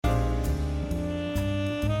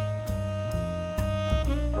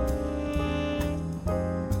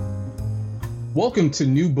Welcome to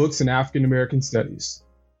New Books in African American Studies.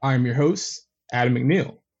 I am your host, Adam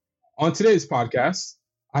McNeil. On today's podcast,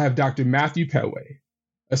 I have Dr. Matthew Petway,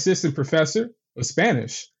 Assistant Professor of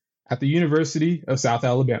Spanish at the University of South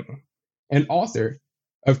Alabama, and author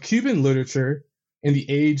of Cuban Literature in the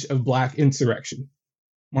Age of Black Insurrection,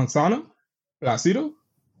 Manzano, Placido,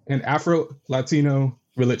 and Afro-Latino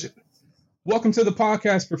Religion. Welcome to the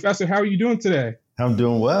podcast, Professor. How are you doing today? I'm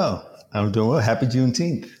doing well. Happy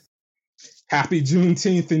Juneteenth. Happy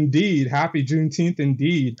Juneteenth indeed. Happy Juneteenth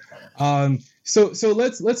indeed. So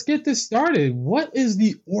let's get this started. What is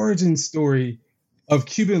the origin story of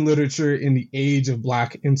Cuban literature in the age of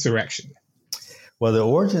Black insurrection? Well, the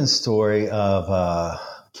origin story of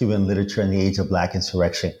Cuban literature in the age of Black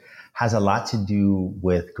insurrection has a lot to do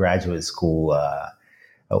with graduate school,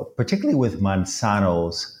 particularly with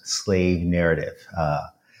Manzano's slave narrative,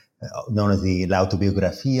 known as La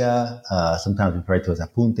Autobiografía, sometimes referred to as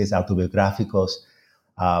Apuntes Autobiográficos.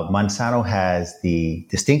 Manzano has the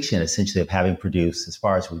distinction, essentially, of having produced, as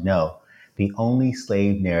far as we know, the only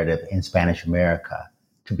slave narrative in Spanish America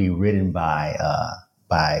to be written by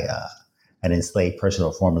an enslaved person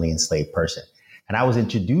or formerly enslaved person. And I was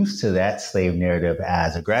introduced to that slave narrative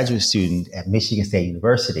as a graduate student at Michigan State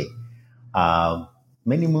University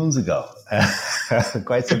many moons ago,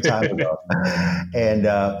 quite some time ago. And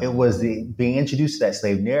it was being introduced to that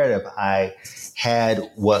slave narrative. I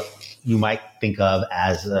had what you might think of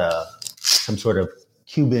as some sort of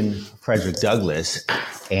Cuban Frederick Douglass,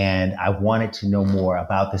 and I wanted to know more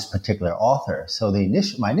about this particular author. So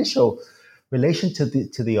my initial relation to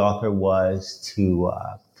the author was to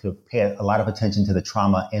pay a lot of attention to the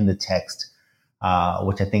trauma in the text,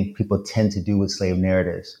 which I think people tend to do with slave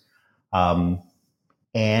narratives.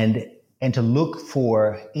 And to look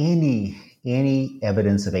for any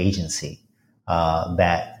evidence of agency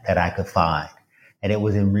that I could find. And it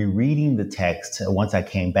was in rereading the text once I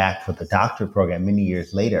came back for the doctorate program many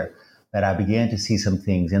years later that I began to see some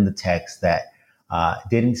things in the text that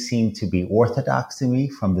didn't seem to be orthodox to me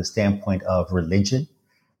from the standpoint of religion,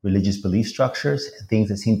 religious belief structures, and things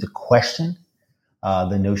that seemed to question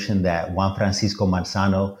the notion that Juan Francisco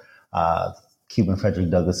Manzano, Cuban Frederick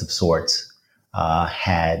Douglass of sorts,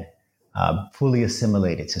 had fully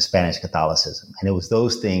assimilated to Spanish Catholicism. And it was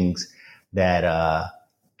those things that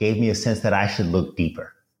gave me a sense that I should look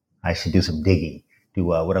deeper. I should do some digging, do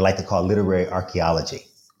what I like to call literary archaeology.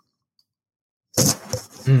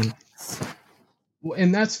 Well,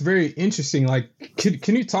 and that's very interesting. Like,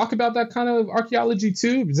 can you talk about that kind of archaeology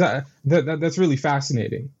too? Because that's really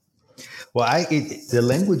fascinating. Well, the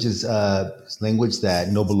language is language that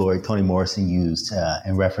Nobel laureate Toni Morrison used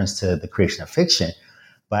in reference to the creation of fiction.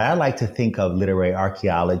 But I like to think of literary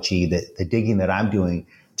archaeology, the digging that I'm doing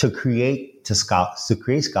to create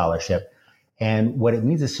scholarship. And what it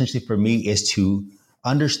means essentially for me is to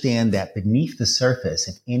understand that beneath the surface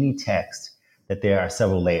of any text, that there are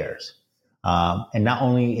several layers. And not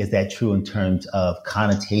only is that true in terms of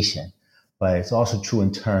connotation, but it's also true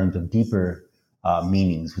in terms of deeper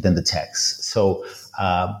meanings within the text. So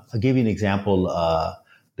I'll give you an example.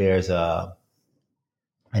 There's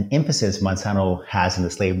an emphasis Manzano has in the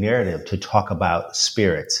slave narrative to talk about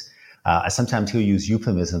spirits. Sometimes he'll use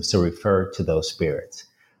euphemisms to refer to those spirits.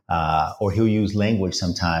 Or he'll use language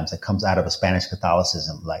sometimes that comes out of a Spanish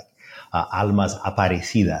Catholicism, like almas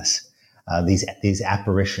aparecidas, these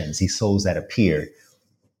apparitions, these souls that appeared.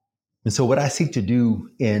 And so what I seek to do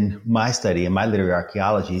in my study, in my literary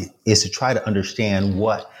archaeology, is to try to understand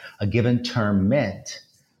what a given term meant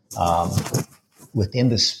within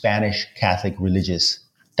the Spanish Catholic religious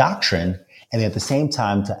doctrine, and at the same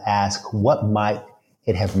time to ask what might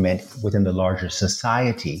it have meant within the larger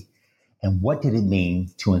society, and what did it mean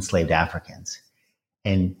to enslaved Africans?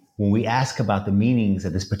 And when we ask about the meanings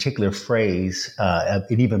of this particular phrase, an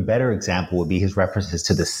even better example would be his references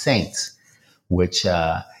to the saints, which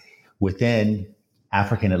within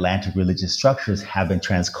African Atlantic religious structures have been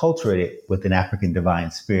transculturated with an African divine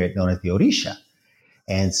spirit known as the Orisha.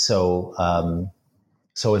 And so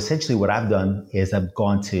essentially what I've done is I've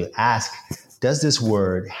gone to ask, does this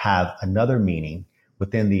word have another meaning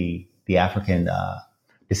within the African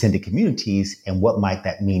descendant communities, and what might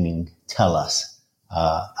that meaning tell us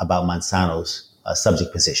about Manzano's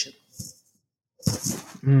subject position?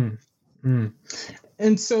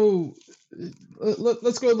 And so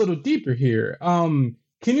let's go a little deeper here. Can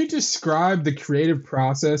you describe the creative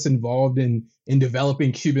process involved in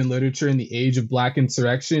developing Cuban literature in the age of Black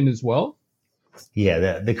insurrection as well?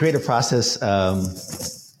 Yeah, the creative process, it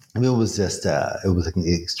was just, it was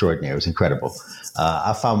extraordinary. It was incredible.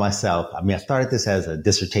 I found myself, I started this as a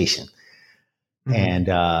dissertation. Mm-hmm.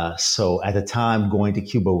 And so at the time, going to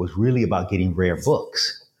Cuba was really about getting rare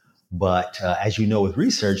books. But as you know, with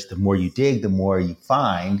research, the more you dig, the more you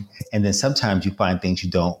find. And then sometimes you find things you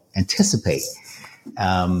don't anticipate.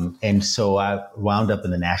 And so I wound up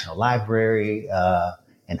in the National Library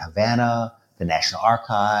in Havana, the National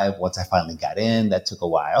Archive. Once I finally got in, that took a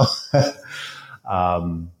while.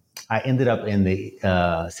 I ended up in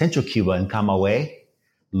the central Cuba in Camagüey,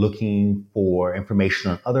 looking for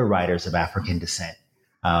information on other writers of African descent,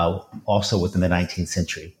 also within the 19th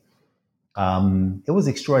century. It was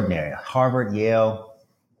extraordinary. Harvard, Yale.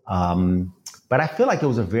 But I feel like it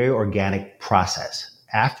was a very organic process.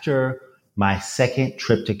 After my second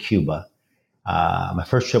trip to Cuba, my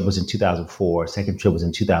first trip was in 2004, second trip was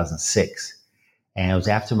in 2006. And it was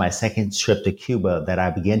after my second trip to Cuba that I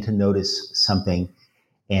began to notice something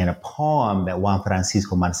in a poem that Juan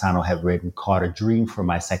Francisco Manzano had written called A Dream for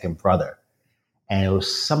My Second Brother. And it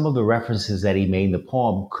was some of the references that he made in the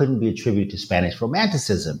poem couldn't be attributed to Spanish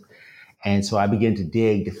Romanticism. And so I began to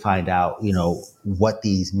dig to find out, what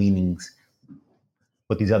these meanings,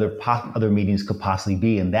 what these other meanings could possibly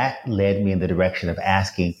be. And that led me in the direction of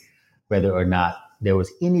asking whether or not there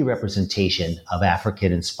was any representation of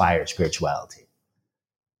African-inspired spirituality.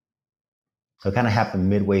 So it kind of happened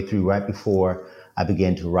midway through, right before I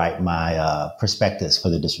began to write my prospectus for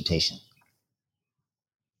the dissertation.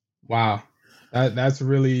 Wow. That's a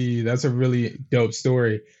really dope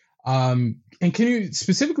story. And can you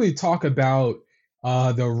specifically talk about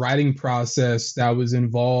the writing process that was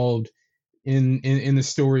involved in the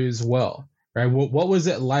story as well, right? What was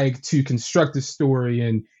it like to construct the story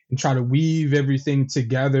and try to weave everything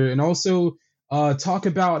together, and also talk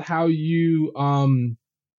about how you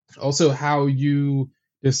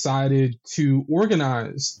decided to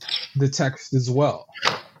organize the text as well?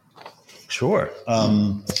 Sure.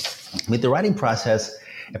 With the writing process,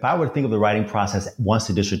 if I were to think of the writing process once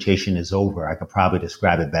the dissertation is over, I could probably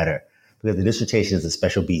describe it better, because the dissertation is a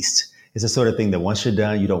special beast. It's the sort of thing that once you're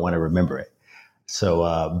done, you don't want to remember it.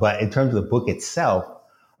 So, but in terms of the book itself,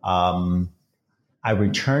 I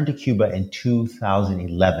returned to Cuba in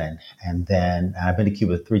 2011, and then I've been to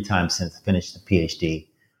Cuba 3 times since I finished the PhD.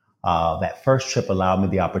 That first trip allowed me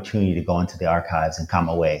the opportunity to go into the archives in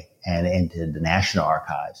Camagüey and into the National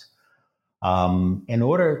Archives. In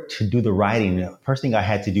order to do the writing, the first thing I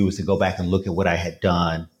had to do was to go back and look at what I had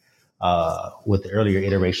done with the earlier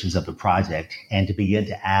iterations of the project, and to begin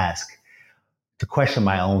to question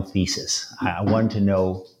my own thesis. I wanted to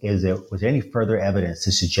know, was there any further evidence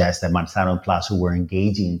to suggest that Manzano and Plasu were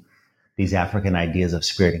engaging these African ideas of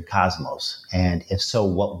spirit and cosmos? And if so,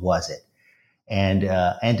 what was it? And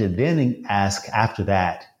to then ask after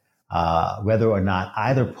that whether or not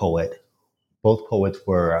both poets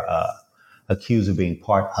were accused of being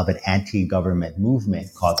part of an anti-government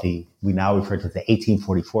movement called we now refer to the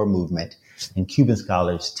 1844 movement, and Cuban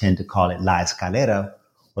scholars tend to call it La Escalera,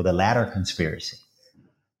 or the ladder conspiracy.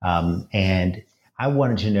 And I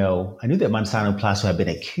wanted to know, I knew that Manzano and Plasu had been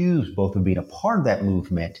accused both of being a part of that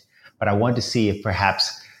movement, but I wanted to see if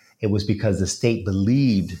perhaps it was because the state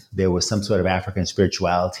believed there was some sort of African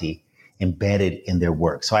spirituality embedded in their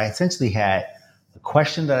work. So I essentially had the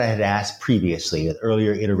question that I had asked previously with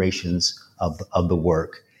earlier iterations of the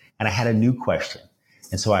work, and I had a new question.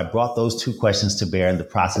 And so I brought those 2 questions to bear in the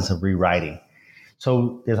process of rewriting.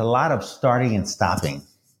 So there's a lot of starting and stopping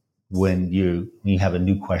when you have a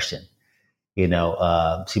new question.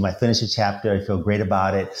 So you might finish a chapter, you feel great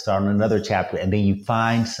about it, start on another chapter, and then you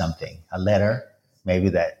find something, a letter, maybe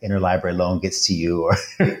that interlibrary loan gets to you,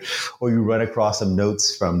 or you run across some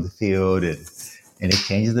notes from the field, and it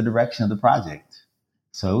changes the direction of the project.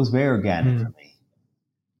 So it was very organic for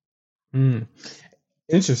me.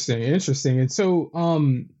 Interesting. And so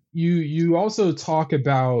you also talk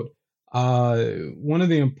about one of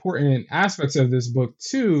the important aspects of this book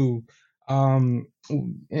too, and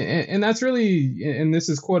that's really, and this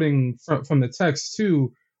is quoting from the text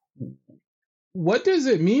too, what does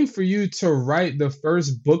it mean for you to write the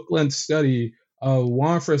first book-length study of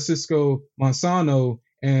Juan Francisco Manzano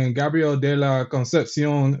and Gabriel de la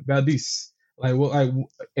Concepcion Valdés,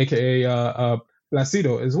 aka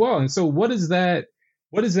Placido as well? And so what does that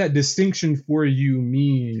distinction for you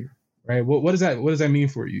mean, right? What does that mean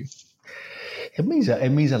for you? It means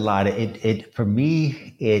a lot. For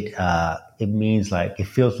me, it means like, it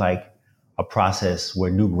feels like a process where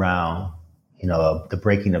new ground, the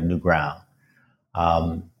breaking of new ground.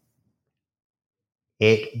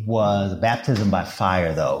 It was baptism by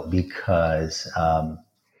fire, though, because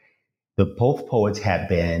both poets had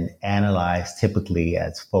been analyzed typically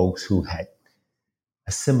as folks who had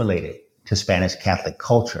assimilated to Spanish Catholic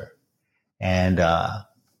culture. And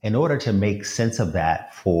in order to make sense of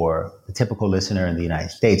that for the typical listener in the United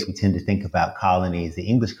States, we tend to think about colonies, the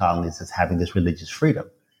English colonies, as having this religious freedom.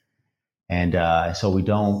 And so we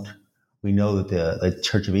know that the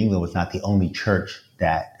Church of England was not the only church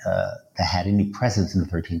that had any presence in the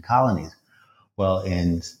 13 colonies. Well,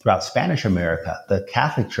 throughout Spanish America, the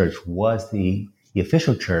Catholic Church was the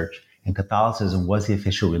official church, and Catholicism was the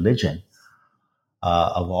official religion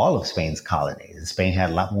of all of Spain's colonies. And Spain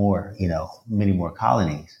had a lot more, many more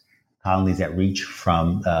colonies that reach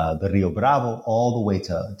from the Rio Bravo all the way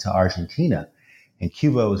to Argentina. And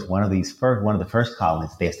Cuba was one of the first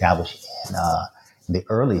colonies they established in the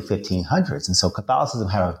early 1500s. And so Catholicism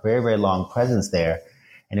had a very, very long presence there.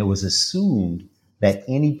 And it was assumed that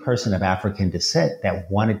any person of African descent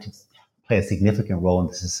that wanted to play a significant role in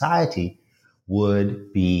the society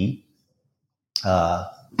would be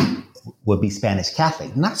Spanish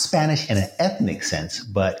Catholic, not Spanish in an ethnic sense,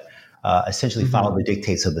 but essentially follow the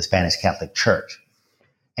dictates of the Spanish Catholic Church.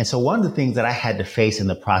 And so one of the things that I had to face in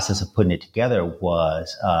the process of putting it together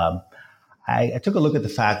was I took a look at the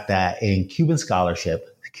fact that in Cuban scholarship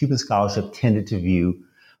tended to view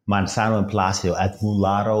Manzano and Palacio as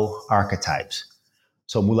mulatto archetypes.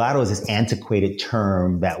 So mulatto is this antiquated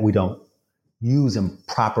term that we don't use in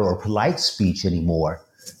proper or polite speech anymore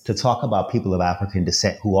to talk about people of African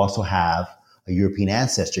descent who also have a European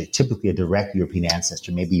ancestry, typically a direct European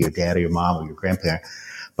ancestor, maybe your dad or your mom or your grandparent.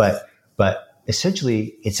 But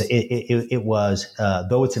essentially, it was,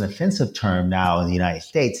 though it's an offensive term now in the United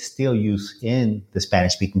States, still used in the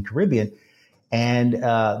Spanish-speaking Caribbean. And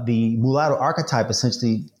the mulatto archetype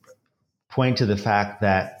essentially pointed to the fact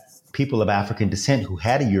that people of African descent who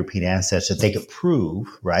had a European ancestor, they could prove,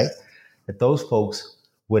 right, that those folks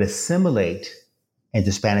would assimilate into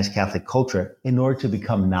Spanish Catholic culture in order to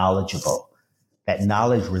become knowledgeable. That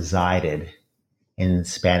knowledge resided in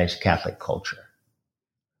Spanish Catholic culture.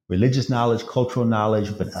 Religious knowledge, cultural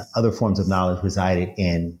knowledge, but other forms of knowledge resided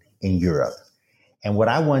in Europe. And what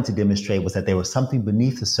I wanted to demonstrate was that there was something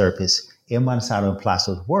beneath the surface in Manzano and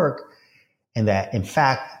Palacio's work, and that, in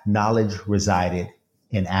fact, knowledge resided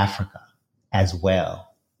in Africa as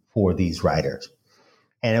well for these writers.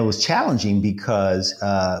 And it was challenging because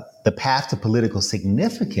the path to political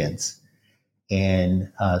significance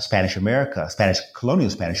in colonial Spanish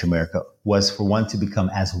America, was for one to become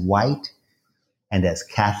as white and as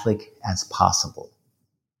Catholic as possible.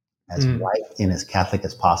 White and as Catholic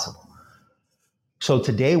as possible. So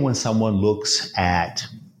today, when someone looks at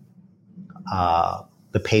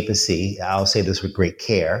the papacy, I'll say this with great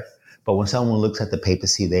care, but when someone looks at the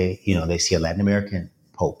papacy, they see a Latin American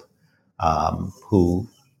pope who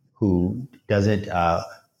doesn't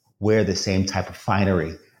wear the same type of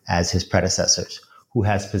finery as his predecessors, who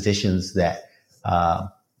has positions that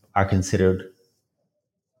are considered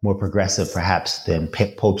more progressive, perhaps, than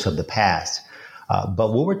popes of the past.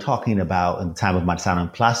 But what we're talking about in the time of Manzano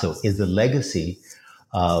and Palacio is the legacy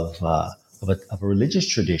of a religious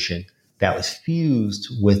tradition that was fused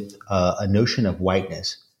with a notion of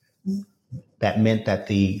whiteness. That meant that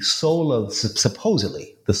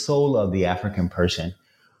supposedly the soul of the African person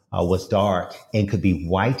was dark and could be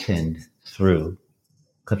whitened through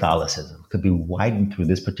Catholicism, could be whitened through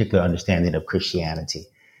this particular understanding of Christianity.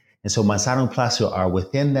 And so Manzano and Palacio are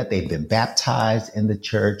within that. They've been baptized in the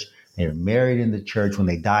church. They were married in the church. When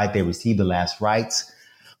they died, they received the last rites.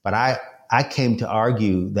 But I came to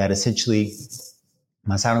argue that essentially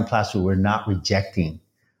Manzano and Palacio were not rejecting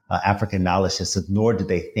African knowledge systems, nor did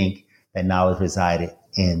they think that knowledge resided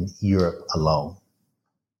in Europe alone.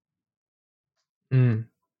 And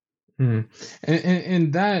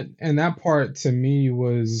that part to me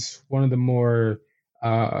was one of the more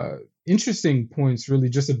interesting points, really,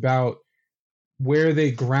 just about where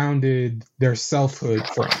they grounded their selfhood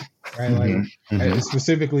from, right?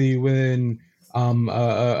 Specifically within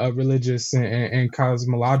a religious and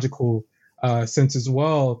cosmological sense as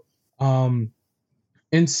well.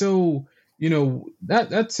 And so,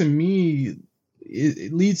 that to me,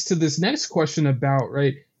 it leads to this next question about,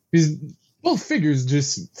 right, because both figures,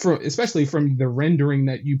 especially from the rendering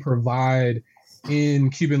that you provide in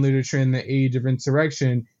Cuban literature in the age of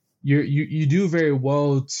insurrection, you do very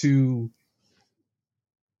well to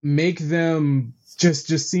make them just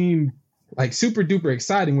seem like super duper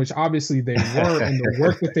exciting, which obviously they were, and the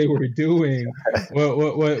work that they were doing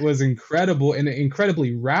was incredible and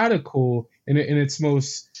incredibly radical in its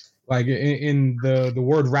most, like, in the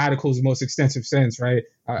word radical's most extensive sense, right?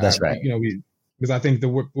 That's right. Because I think the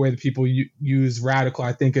way that people use radical,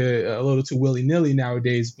 I think a little too willy-nilly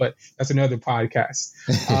nowadays, but that's another podcast.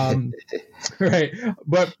 Right.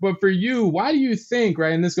 But for you, why do you think,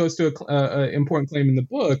 right, and this goes to an important claim in the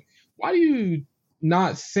book, why do you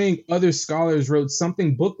not think other scholars wrote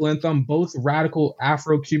something book length on both radical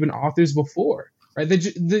Afro-Cuban authors before, right?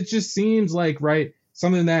 That just seems like, right,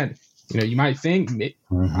 something that, you might think,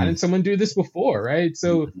 why didn't someone do this before, right?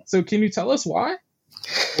 So can you tell us why?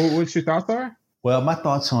 Or what your thoughts are? Well, my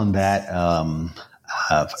thoughts on that,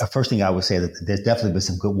 first thing I would say that there's definitely been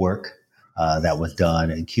some good work that was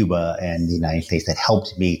done in Cuba and the United States that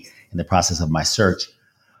helped me in the process of my search.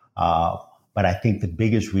 But I think the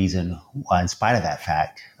biggest reason why, in spite of that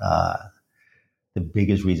fact, the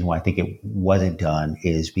biggest reason why I think it wasn't done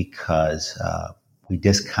is because we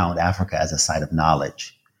discount Africa as a site of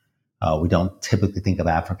knowledge. We don't typically think of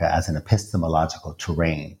Africa as an epistemological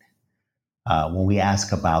terrain. When we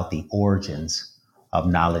ask about the origins of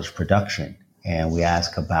knowledge production and we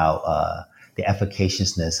ask about the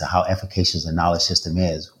efficaciousness of how efficacious a knowledge system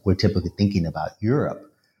is, we're typically thinking about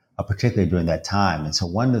Europe, particularly during that time. And so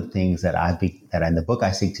one of the things that that in the book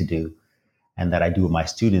I seek to do and that I do with my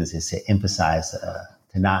students is to emphasize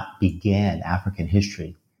to not begin African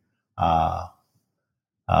history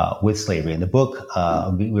with slavery. In the book,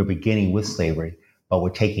 we're beginning with slavery, but we're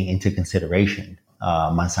taking into consideration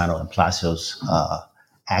Monsanto and Placio's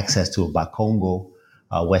access to a Bakongo,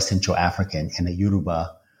 West Central African, and a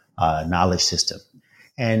Yoruba knowledge system.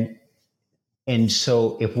 And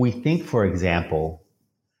so if we think, for example,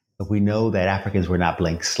 if we know that Africans were not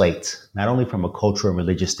blank slates, not only from a cultural and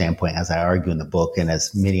religious standpoint, as I argue in the book, and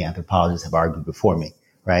as many anthropologists have argued before me,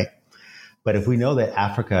 right? But if we know that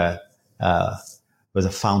Africa was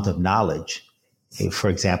a fount of knowledge,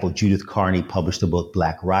 for example, Judith Carney published the book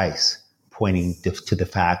Black Rice, pointing to the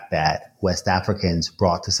fact that West Africans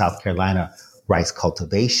brought to South Carolina rice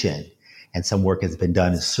cultivation, and some work has been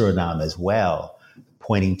done in Suriname as well,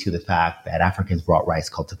 pointing to the fact that Africans brought rice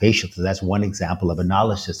cultivation. So that's one example of a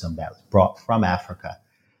knowledge system that was brought from Africa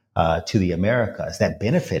to the Americas that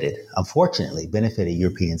unfortunately benefited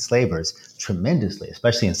European slavers tremendously,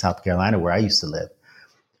 especially in South Carolina where I used to live.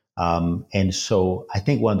 And so I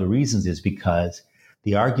think one of the reasons is because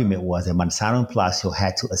the argument was that Monsanto and Palacio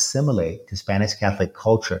had to assimilate to Spanish Catholic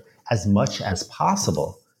culture as much as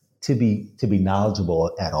possible to be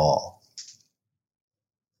knowledgeable at all.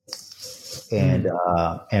 And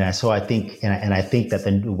so I think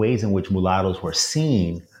that the ways in which mulattoes were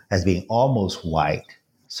seen as being almost white.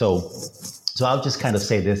 So I'll just kind of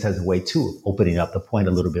say this as a way to opening up the point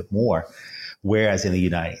a little bit more. Whereas in the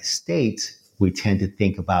United States, we tend to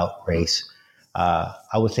think about race, I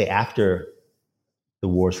would say after the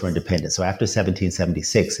wars for independence. So after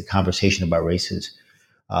 1776, the conversation about race is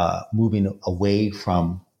moving away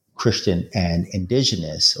from Christian and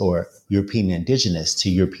indigenous or European indigenous to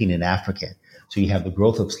European and African. So you have the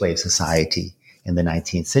growth of slave society in the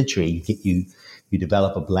 19th century. You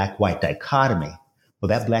develop a black-white dichotomy. Well,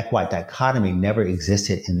 that black-white dichotomy never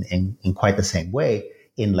existed in quite the same way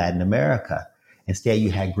in Latin America. Instead,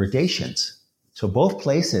 you had gradations. So both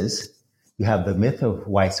places, you have the myth of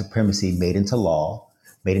white supremacy made into law,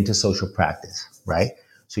 made into social practice, right?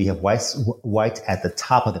 So you have whites at the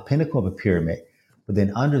top of the pinnacle of a pyramid, but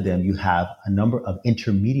then under them, you have a number of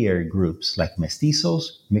intermediary groups like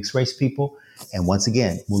mestizos, mixed race people, and once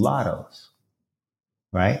again, mulattoes,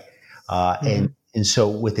 right? And so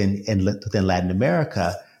within Latin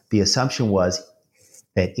America, the assumption was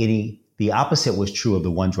that the opposite was true of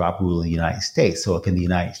the one drop rule in the United States. So if in the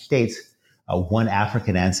United States, one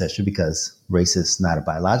African ancestor, because race is not a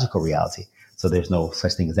biological reality, so there's no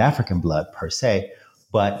such thing as African blood per se,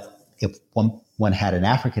 but if one had an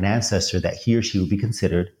African ancestor, that he or she would be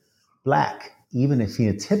considered Black, even if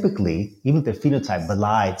the phenotype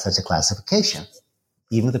belied such a classification,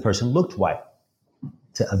 even if the person looked white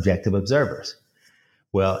to objective observers.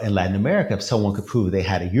 Well, in Latin America, if someone could prove they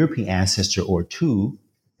had a European ancestor or two,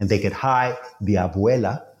 and they could hide the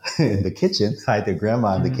abuela in the kitchen, hide their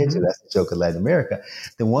grandma in the kitchen, that's the joke of Latin America,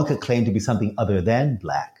 then one could claim to be something other than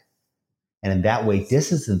Black. And in that way,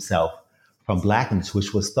 distance himself from Blackness,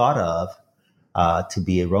 which was thought of to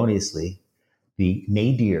be erroneously the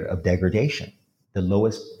nadir of degradation, the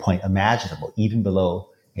lowest point imaginable, even below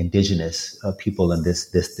indigenous people in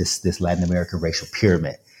this Latin American racial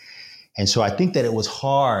pyramid. And so I think that it was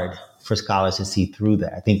hard for scholars to see through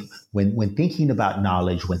that. I think when thinking about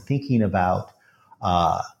knowledge, when thinking about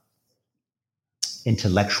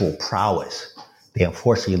intellectual prowess, they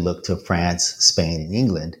unfortunately look to France, Spain, and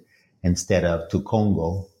England instead of to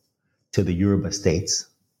Congo, to the Yoruba states.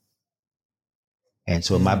 And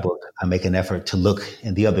so in my book, I make an effort to look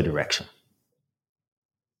in the other direction.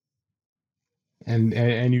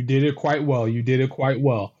 And you did it quite well.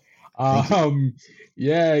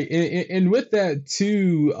 Yeah. And with that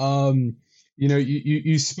too,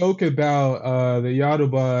 you spoke about the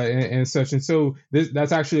Yoruba and such, and so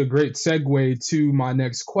that's actually a great segue to my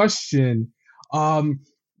next question.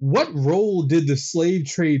 What role did the slave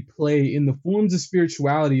trade play in the forms of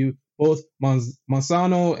spirituality both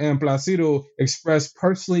Manzano and Placido expressed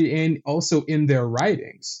personally and also in their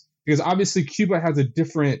writings? Because obviously Cuba has a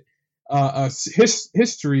different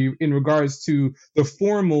history in regards to the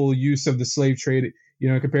formal use of the slave trade,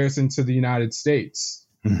 in comparison to the United States.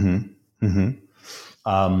 Mm-hmm.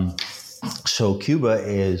 Mm-hmm. So Cuba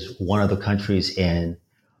is one of the countries in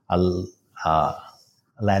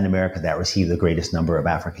Latin America that received the greatest number of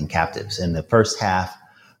African captives. In the first half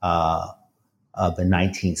of the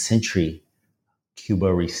 19th century,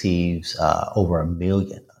 Cuba receives over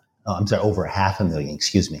 500,000,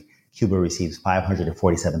 excuse me. Cuba receives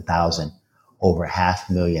 547,000, over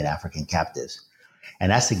 500,000 African captives.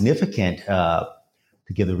 And that's significant to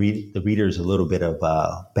give the readers a little bit of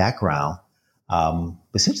background.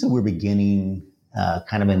 Essentially, we're beginning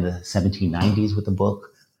kind of in the 1790s with the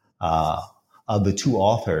book. Of the two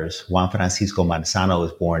authors, Juan Francisco Manzano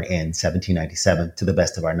was born in 1797, to the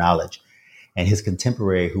best of our knowledge. And his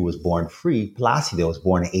contemporary, who was born free, Placido, was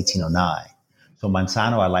born in 1809. So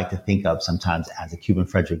Manzano, I like to think of sometimes as a Cuban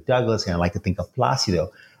Frederick Douglass, and I like to think of Placido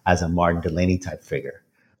as a Martin Delany type figure.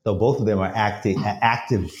 So both of them are active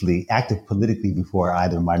politically before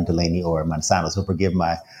either Martin Delany or Manzano. So forgive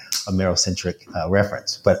my Amerocentric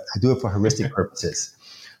reference, but I do it for heuristic purposes.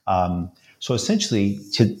 So essentially,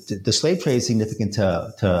 the slave trade is significant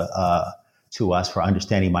to us for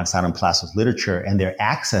understanding Manzano and Placido's literature and their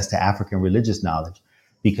access to African religious knowledge,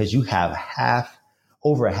 because you have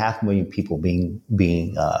over 500,000 people being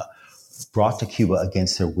brought to Cuba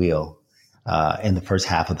against their will in the first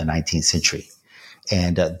half of the 19th century.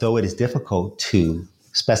 And though it is difficult to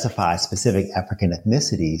specify specific African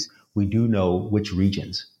ethnicities, we do know which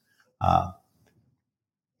regions.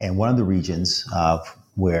 And one of the regions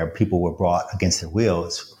where people were brought against their will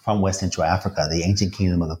is from West Central Africa, the ancient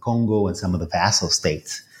kingdom of the Congo and some of the vassal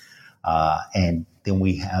states. And then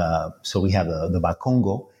we have the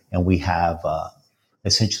Bakongo, and we have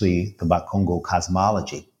essentially the Bakongo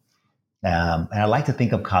cosmology. And I like to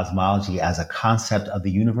think of cosmology as a concept of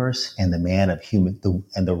the universe and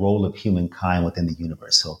the role of humankind within the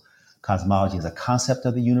universe. So cosmology is a concept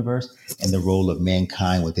of the universe and the role of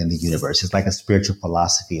mankind within the universe. It's like a spiritual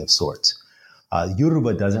philosophy of sorts.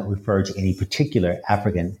 Yoruba doesn't refer to any particular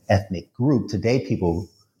African ethnic group. Today, people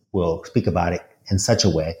will speak about it in such a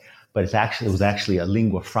way, but it was actually a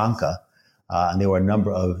lingua franca, and there were a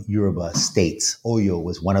number of Yoruba states. Oyo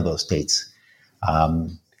was one of those states.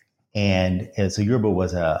 And so Yoruba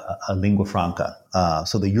was a lingua franca.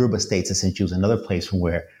 So the Yoruba states essentially was another place from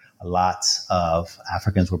where lots of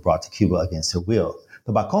Africans were brought to Cuba against their will.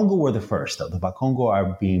 The Bakongo were the first, though. The Bakongo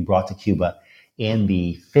are being brought to Cuba in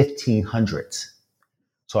the 1500s.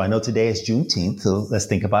 So I know today is Juneteenth, so let's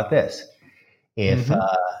think about this. If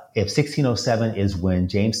 1607 is when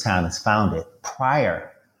Jamestown is founded,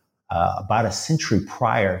 about a century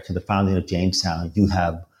prior to the founding of Jamestown, you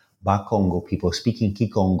have Bakongo people speaking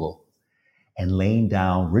Kikongo and laying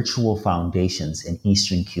down ritual foundations in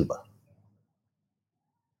Eastern Cuba.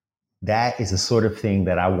 That is the sort of thing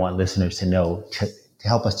that I want listeners to know to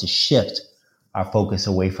help us to shift our focus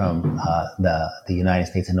away from the United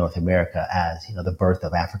States and North America as the birth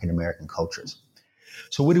of African American cultures.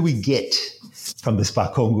 So what do we get from this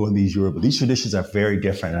Bakongo and these Yoruba? These traditions are very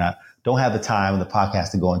different, and I don't have the time in the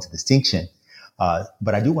podcast to go into distinction,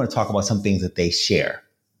 but I do want to talk about some things that they share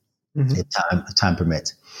if time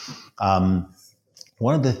permits.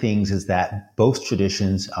 One of the things is that both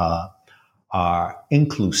traditions are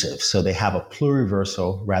inclusive, so they have a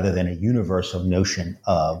pluriversal rather than a universal notion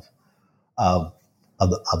of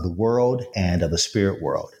the world and of the spirit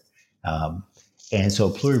world. And so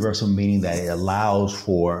pluriversal meaning that it allows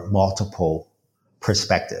for multiple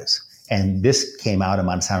perspectives. And this came out of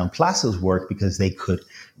Manzano and Placido's work because they could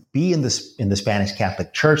be in the Spanish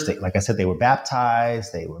Catholic Church. Like I said, they were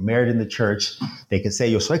baptized, they were married in the church. They could say,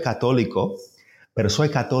 yo soy católico, pero soy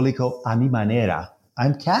católico a mi manera.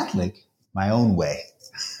 I'm Catholic my own way.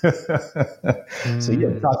 So you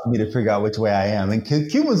have to talk to me to figure out which way I am. And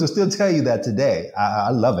Cubans will still tell you that today.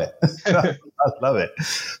 I love it. I love it.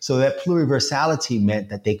 So that pluriversality meant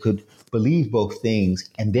that they could believe both things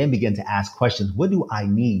and then begin to ask questions. What do I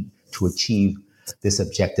need to achieve this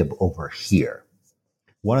objective over here?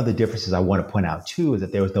 One of the differences I want to point out too is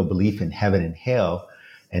that there was no belief in heaven and hell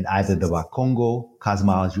in either the Bakongo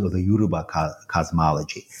cosmology or the Yoruba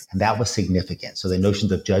cosmology. And that was significant. So the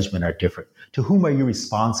notions of judgment are different. To whom are you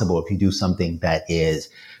responsible if you do something that is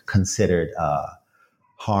considered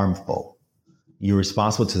harmful? you're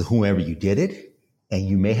responsible to whomever you did it, and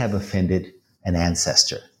you may have offended an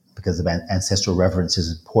ancestor because of ancestral reverence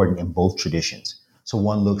is important in both traditions. So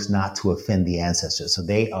one looks not to offend the ancestors. So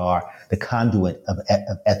they are the conduit of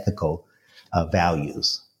ethical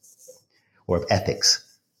values or of ethics.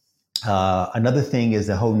 Another thing is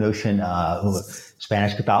the whole notion of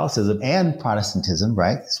Spanish Catholicism and Protestantism,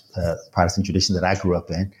 right? Protestant tradition that I grew up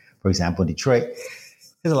in, for example, in Detroit,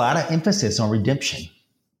 there's a lot of emphasis on redemption.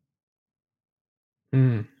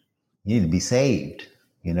 You need to be saved,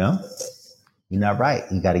 you know? You're not right.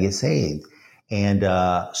 You got to get saved. And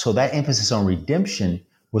so that emphasis on redemption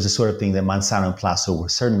was the sort of thing that Manzano and Plasso were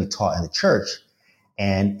certainly taught in the church.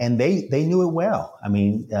 And they knew it well. I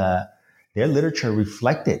mean, their literature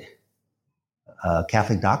reflected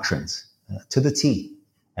Catholic doctrines to the T.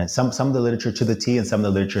 And some of the literature to the T, and some of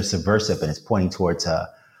the literature is subversive and it's pointing towards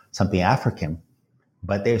something African.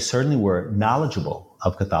 But they certainly were knowledgeable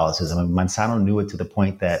of Catholicism. I mean, Manzano knew it to the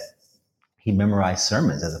point that he memorized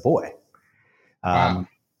sermons as a boy. Wow.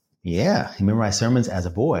 Yeah, he memorized sermons as a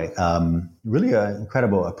boy. Really a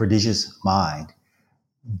prodigious mind.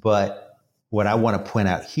 But what I want to point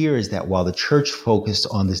out here is that while the church focused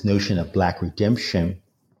on this notion of Black redemption,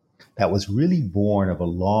 that was really born of a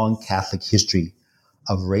long Catholic history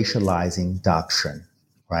of racializing doctrine,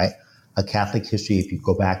 right? A Catholic history, if you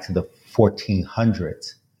go back to the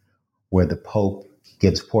 1400s, where the Pope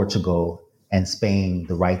gives Portugal and Spain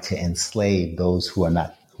the right to enslave those who are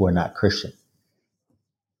not Christian,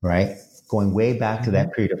 right? Going way back to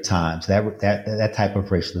that period of time, so that type of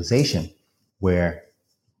racialization, where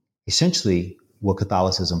essentially what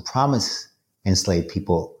Catholicism promised enslaved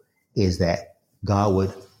people is that God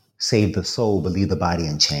would save the soul but leave the body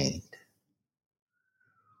unchained.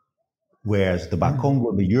 Whereas the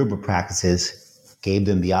Bakongo, the Yoruba practices gave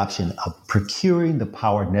them the option of procuring the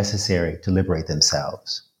power necessary to liberate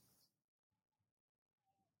themselves.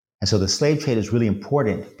 And so the slave trade is really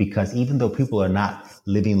important because even though people are not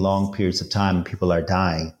living long periods of time and people are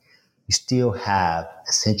dying, you still have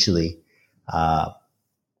essentially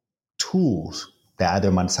tools that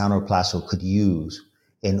either Manzano or Plasso could use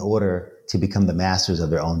in order to become the masters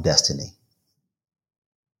of their own destiny,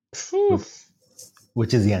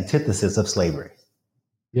 which is the antithesis of slavery.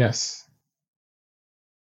 Yes.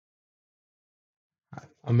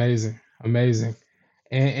 Amazing.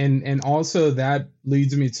 And also that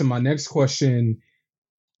leads me to my next question.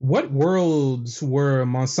 What worlds were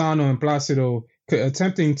Manzano and Placido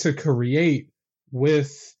attempting to create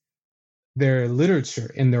with their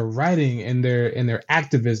literature and their writing and their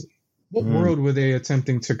activism? What world were they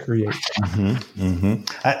attempting to create?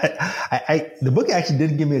 The book actually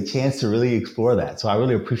didn't give me a chance to really explore that. So I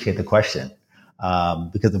really appreciate the question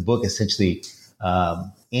because the book essentially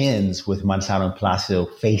ends with Manzano and Placido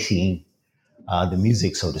facing the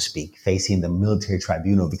music, so to speak, facing the military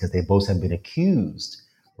tribunal because they both have been accused,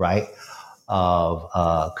 right, of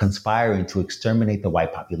conspiring to exterminate the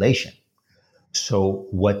white population. So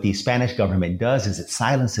what the Spanish government does is it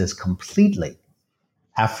silences completely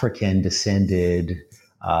African descended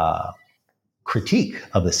critique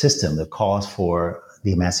of the system that calls for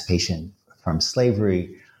the emancipation from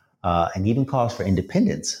slavery and even calls for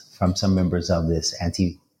independence from some members of this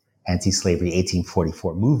anti-slavery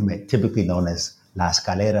 1844 movement, typically known as La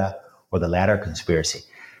Escalera or the Ladder Conspiracy.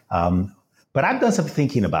 But I've done some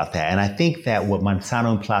thinking about that. And I think that what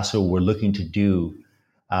Manzano and Plasso were looking to do,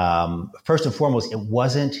 first and foremost, it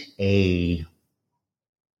wasn't a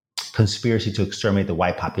conspiracy to exterminate the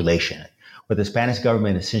white population. What the Spanish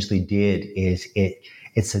government essentially did is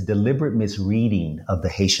it's a deliberate misreading of the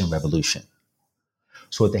Haitian Revolution.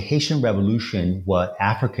 So at the Haitian Revolution, what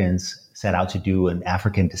Africans set out to do and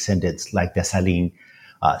African descendants like Dessalines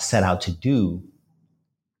set out to do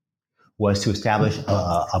was to establish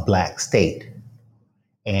a Black state.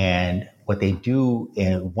 And what they do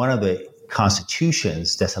in one of the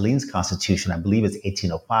constitutions, Dessalines' constitution, I believe it's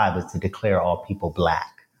 1805, is to declare all people Black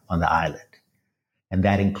on the island. And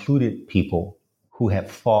that included people who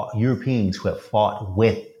had fought, Europeans who had fought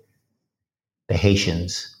with the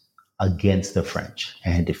Haitians against the French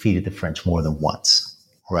and had defeated the French more than once,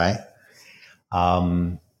 right?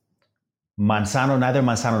 Neither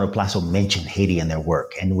Manzano nor Plasso mentioned Haiti in their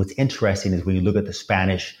work. And what's interesting is when you look at the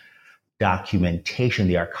Spanish documentation,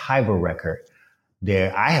 the archival record,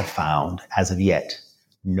 there I have found, as of yet,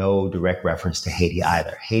 no direct reference to Haiti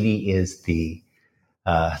either. Haiti is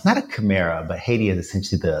not a chimera, but Haiti is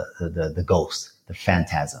essentially the ghost, the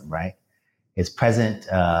phantasm, right? It's present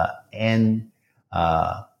and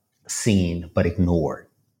seen, but ignored.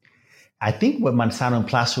 I think what Manzano and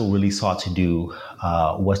Plasso really sought to do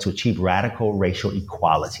was to achieve radical racial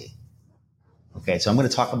equality, Okay, so I'm going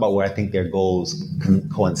to talk about where I think their goals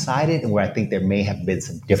coincided and where I think there may have been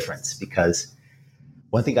some difference. Because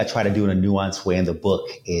one thing I try to do in a nuanced way in the book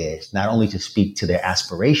is not only to speak to their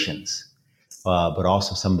aspirations, but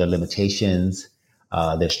also some of their limitations,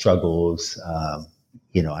 their struggles. I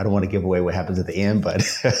don't want to give away what happens at the end, but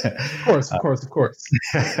Of course.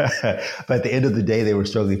 but at the end of the day, they were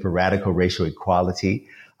struggling for radical racial equality.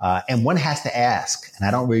 And one has to ask, and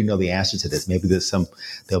I don't really know the answer to this. Maybe there's some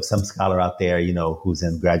scholar out there, who's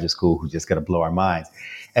in graduate school who's just going to blow our minds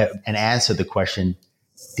and answer the question: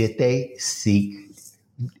 did they seek?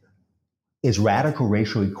 Is radical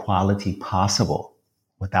racial equality possible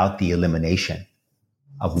without the elimination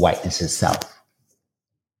of whiteness itself?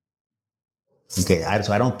 Okay,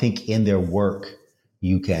 so I don't think in their work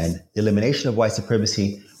you can elimination of white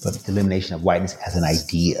supremacy, but elimination of whiteness as an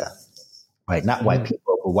idea, right? Not white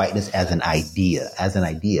people, but whiteness as an idea,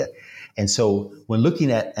 And so when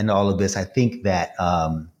looking at and all of this, I think that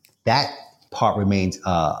that part remains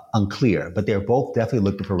unclear. But they're both definitely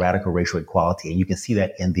looking for radical racial equality, and you can see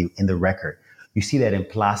that in the record. You see that in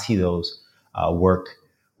Placido's work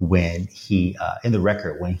when he in the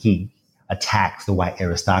record when he attacks the white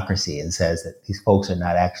aristocracy and says that these folks are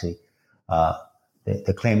not actually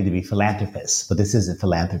they're claiming to be philanthropists, but this isn't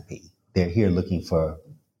philanthropy. They're here looking to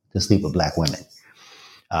sleep with black women.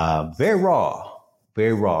 Very raw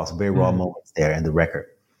moments there in the record.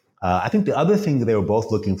 I think the other thing that they were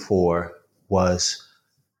both looking for was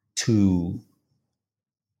to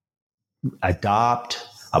adopt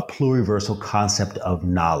a pluriversal concept of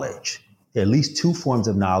knowledge. There are at least two forms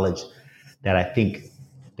of knowledge that I think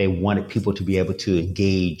they wanted people to be able to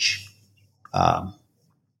engage in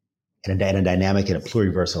a dynamic in a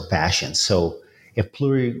pluriversal fashion. So if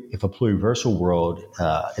a pluriversal world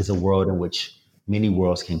is a world in which many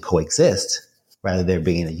worlds can coexist, rather than there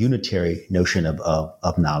being a unitary notion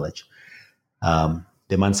of knowledge,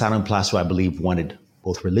 the Manzano and Placido, I believe, wanted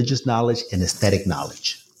both religious knowledge and aesthetic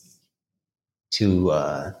knowledge to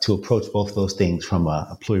approach both those things from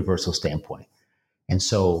a pluriversal standpoint. And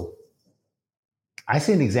so I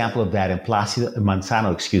see an example of that in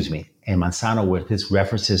Manzano, with his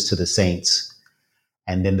references to the saints,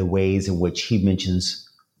 and then the ways in which he mentions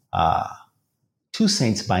two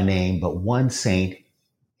saints by name, but one saint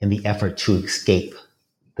in the effort to escape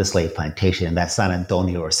the slave plantation, and that's San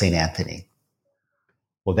Antonio or Saint Anthony.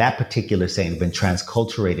 Well, that particular saint had been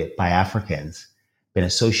transculturated by Africans, been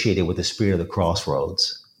associated with the spirit of the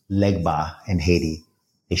crossroads, Legba in Haiti,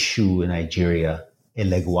 Eshu in Nigeria,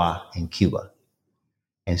 Elegua in Cuba.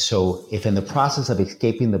 And so if in the process of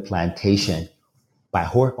escaping the plantation on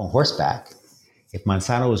horseback, if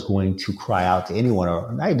Manzano is going to cry out to anyone,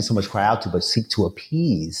 or not even so much cry out to, but seek to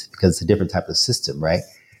appease, because it's a different type of system, right?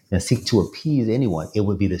 And seek to appease anyone, it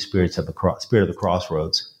would be the spirit of the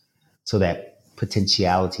crossroads, so that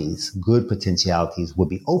good potentialities would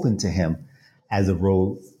be open to him as the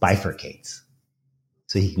road bifurcates,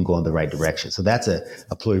 so he can go in the right direction. So that's a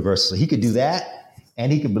pluriversal. So he could do that,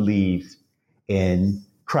 and he could believe in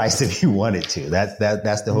Christ if he wanted to. That's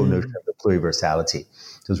the whole notion of the pluriversality.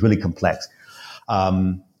 So it's really complex.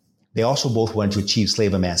 They also both wanted to achieve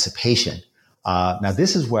slave emancipation. Now,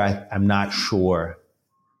 this is where I'm not sure,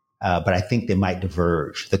 but I think they might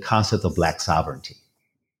diverge. The concept of Black sovereignty.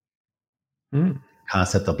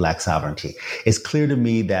 It's clear to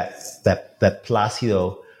me that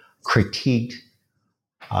Placido critiqued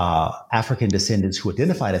African descendants who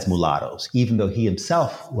identified as mulattoes, even though he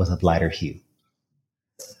himself was of lighter hue.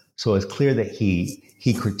 So it's clear that he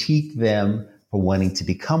critiqued them for wanting to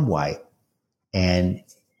become white, and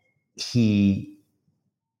he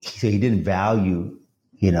didn't value,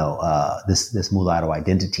 this mulatto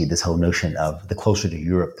identity, this whole notion of the closer to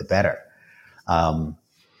Europe, the better.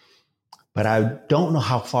 But I don't know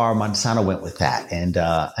how far Manzano went with that, and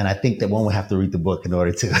I think that one would have to read the book in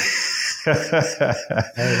order to.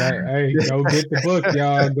 Hey, go get the book,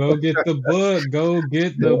 y'all. Go get the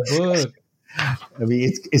book. I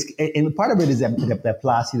mean, it's and part of it is that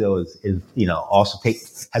Placido is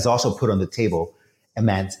has also put on the table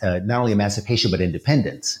not only emancipation but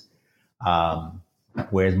independence,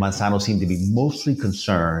 whereas Manzano seemed to be mostly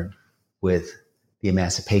concerned with the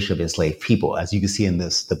emancipation of enslaved people, as you can see in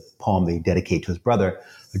the poem they dedicate to his brother,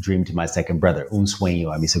 "A Dream to My Second Brother," Un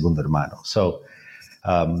sueño a mi segundo hermano. So,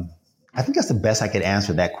 I think that's the best I could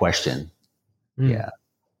answer that question. Yeah.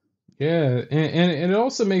 Yeah, and it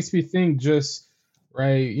also makes me think, just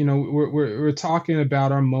right, we're talking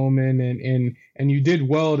about our moment, and you did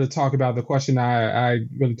well to talk about the question I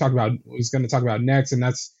really was going to talk about next, and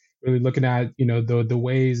that's really looking at the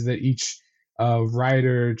ways that each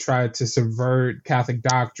writer tried to subvert Catholic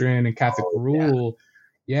doctrine and Catholic rule.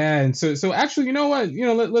 Yeah, and so actually, you know what?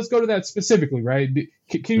 Let's go to that specifically, right?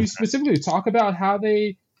 Can you specifically talk about how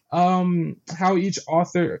they how each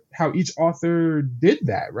author did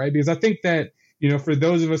that, right? Because I think that for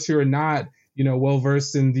those of us who are not well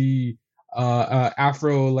versed in the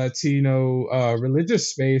Afro Latino religious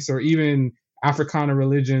space, or even Africana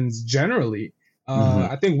religions generally,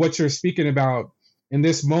 Mm-hmm. I think what you're speaking about in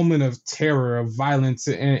this moment of terror, of violence,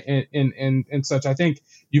 and such, I think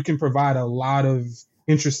you can provide a lot of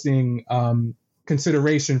interesting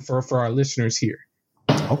consideration for our listeners here.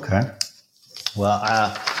 Okay. Well,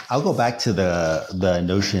 I'll go back to the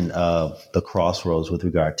notion of the crossroads with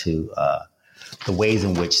regard to the ways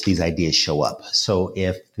in which these ideas show up. So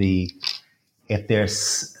if there's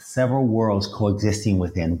several worlds coexisting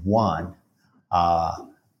within one, uh,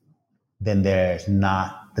 then there's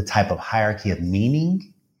not the type of hierarchy of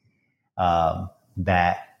meaning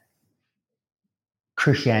that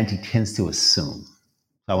Christianity tends to assume.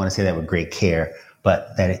 So I want to say that with great care,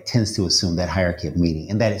 but that it tends to assume that hierarchy of meaning,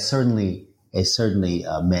 and that it's certainly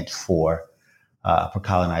meant for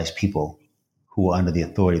colonized people who were under the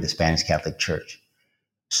authority of the Spanish Catholic Church.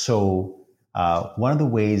 So one of the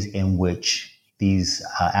ways in which these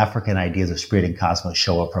African ideas of spirit and cosmos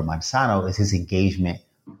show up for Manzano is his engagement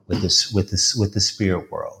with the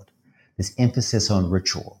spirit world. This emphasis on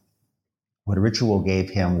ritual. What ritual gave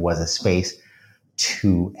him was a space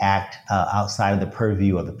to act outside of the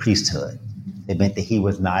purview of the priesthood. It meant that he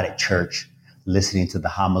was not at church listening to the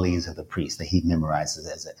homilies of the priest that he memorizes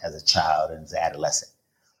as a child and as an adolescent.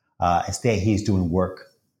 Instead, he's doing work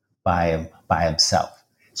by himself.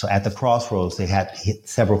 So at the crossroads, they had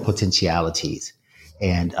several potentialities,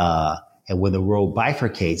 and when the road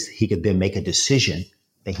bifurcates, he could then make a decision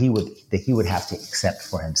that he would have to accept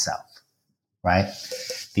for himself. Right?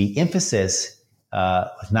 The emphasis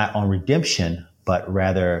was not on redemption, but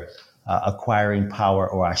rather acquiring power,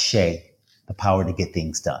 or ashe, the power to get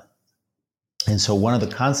things done. And so one of the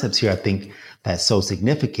concepts here, I think, that's so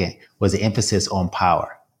significant was the emphasis on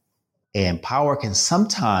power. And power can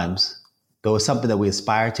sometimes, though it's something that we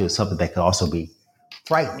aspire to, is something that can also be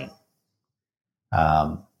frightening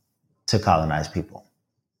to colonized people.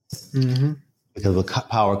 Mm-hmm. Because with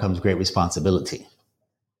power comes great responsibility.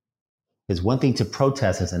 It's one thing to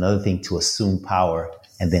protest, it's another thing to assume power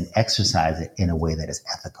and then exercise it in a way that is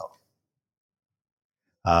ethical.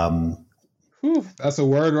 Whew, that's a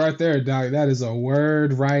word right there, Doc. That is a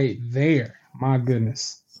word right there. My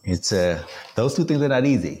goodness. It's those two things are not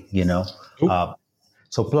easy,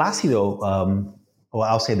 So Plácido, well,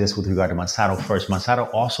 I'll say this with regard to Manzano first. Manzano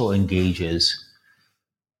also engages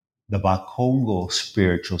the Bakongo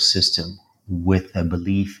spiritual system with a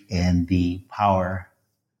belief in the power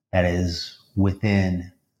that is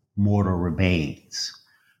within mortal remains.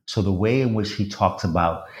 So the way in which he talks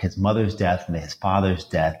about his mother's death and his father's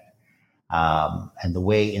death, and the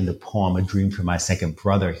way in the poem "A Dream for My Second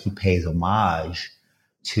Brother," he pays homage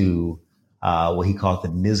to what he calls the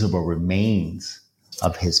miserable remains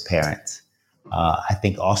of his parents, I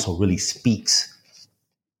think also really speaks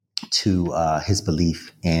to his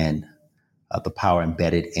belief in the power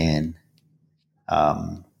embedded in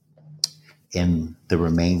the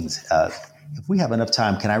remains. If we have enough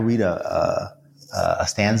time, can I read a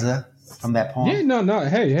stanza from that poem? Yeah, no.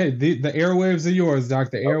 Hey, the airwaves are yours,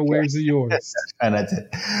 Doc. The airwaves are yours. Try not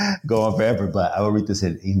to go on forever, but I will read this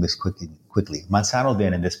in English quickly. Manzano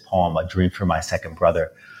then, in this poem, "A Dream for My Second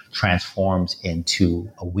Brother," transforms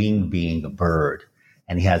into a winged being, a bird,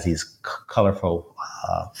 and he has these colorful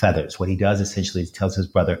feathers. What he does essentially is tells his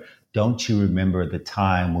brother, "Don't you remember the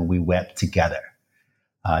time when we wept together?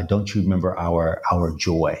 Don't you remember our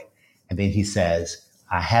joy?" And then he says,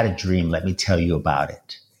 "I had a dream. Let me tell you about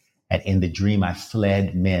it. And in the dream, I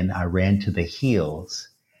fled men. I ran to the hills,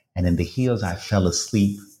 and in the hills, I fell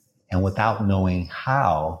asleep. And without knowing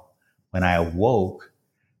how, when I awoke,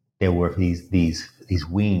 there were these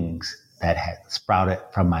wings that had sprouted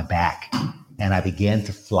from my back, and I began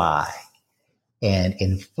to fly. And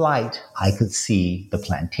in flight, I could see the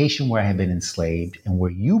plantation where I had been enslaved and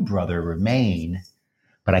where you, brother, remain.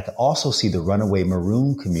 But I could also see the runaway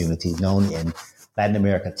maroon community known in Latin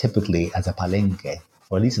America typically as a palenque,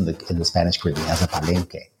 or at least in the Spanish Caribbean as a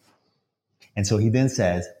palenque." And so he then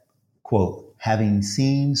says, quote, "Having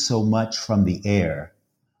seen so much from the air,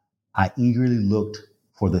 I eagerly looked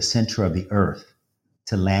for the center of the earth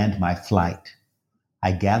to land my flight.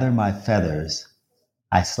 I gather my feathers,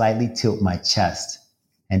 I slightly tilt my chest,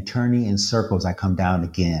 and turning in circles, I come down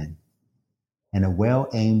again. In a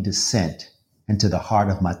well-aimed descent into the heart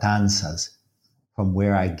of Matanzas, from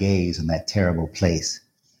where I gaze on that terrible place,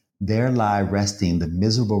 there lie resting the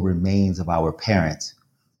miserable remains of our parents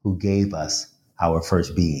who gave us our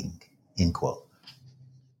first being, end quote.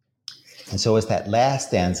 And so it's that last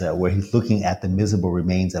stanza where he's looking at the miserable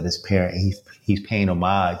remains of his parent. And he's paying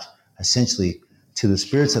homage essentially to the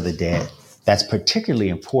spirits of the dead. That's particularly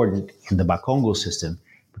important in the Bakongo system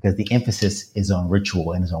because the emphasis is on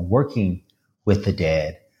ritual and is on working with the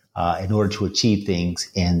dead in order to achieve things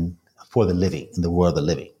for the living, in the world of the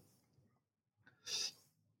living.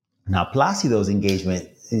 Now, Placido's engagement,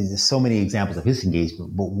 there's so many examples of his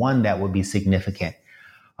engagement, but one that would be significant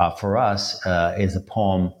for us is a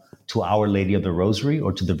poem to Our Lady of the Rosary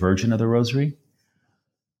or to the Virgin of the Rosary.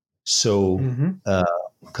 So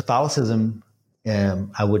Catholicism,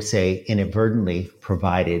 I would say, inadvertently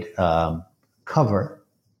provided cover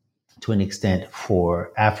to an extent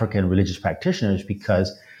for African religious practitioners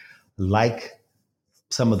because, like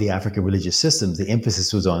some of the African religious systems, the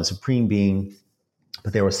emphasis was on the supreme being,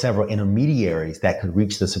 but there were several intermediaries that could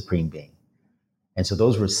reach the supreme being. And so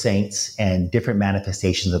those were saints and different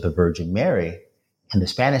manifestations of the Virgin Mary in the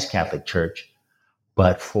Spanish Catholic Church.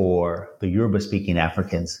 But for the Yoruba-speaking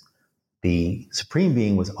Africans, the supreme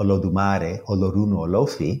being was Olodumare, Olorun,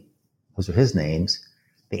 Olofi. Those were his names.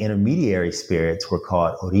 The intermediary spirits were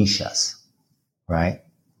called Orishas, right?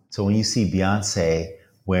 So when you see Beyonce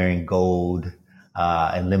wearing gold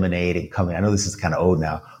and lemonade and coming, I know this is kind of old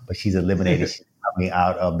now, but she's a lemonade. She's coming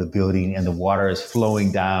out of the building and the water is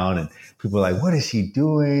flowing down and people are like, what is she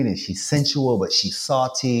doing? And she's sensual, but she's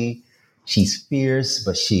salty. She's fierce,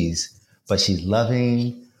 but she's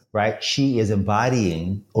loving, right? She is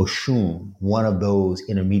embodying Oshun, one of those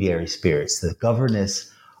intermediary spirits, the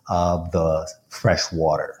governess of the fresh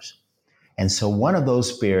waters. And so one of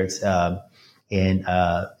those spirits in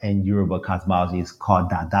Yoruba cosmology is called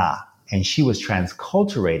Dada, and she was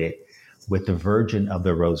transculturated with the Virgin of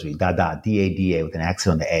the Rosary, Dada, D-A-D-A, with an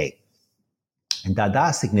accent on the A. And Dada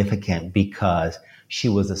is significant because she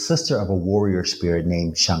was a sister of a warrior spirit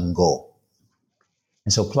named Shango.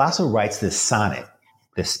 And so Placido writes this sonnet,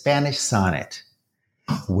 the Spanish sonnet,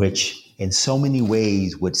 which in so many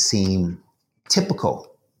ways would seem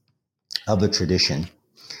typical of the tradition.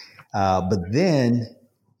 But then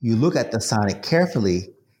you look at the sonnet carefully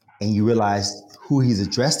and you realize who he's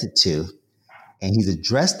addressed it to. And he's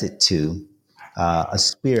addressed it to a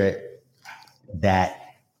spirit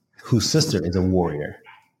whose sister is a warrior.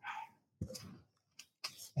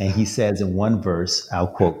 And he says in one verse, I'll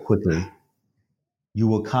quote quickly, "You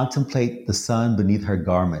will contemplate the sun beneath her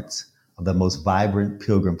garments of the most vibrant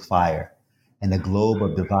pilgrim fire and the globe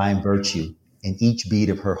of divine virtue in each bead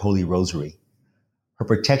of her holy rosary. Her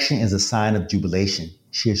protection is a sign of jubilation.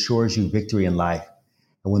 She assures you victory in life.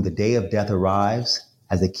 And when the day of death arrives,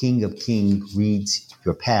 as the King of Kings reads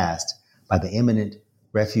your past, by the imminent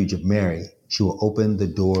refuge of Mary, she will open the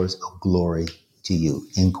doors of glory to you,"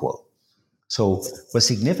 end quote. So what's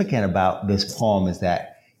significant about this poem is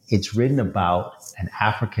that it's written about an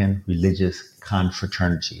African religious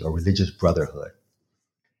confraternity or religious brotherhood.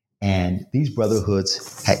 And these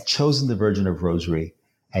brotherhoods had chosen the Virgin of Rosary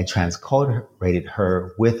and transculturated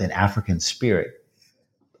her with an African spirit.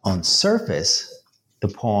 On surface, the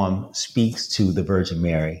poem speaks to the Virgin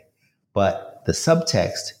Mary, but the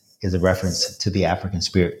subtext is a reference to the African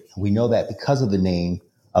spirit. We know that because of the name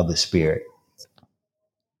of the spirit.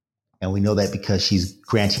 And we know that because she's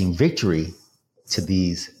granting victory to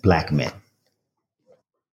these Black men.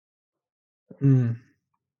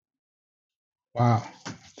 Wow,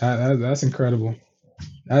 that's incredible.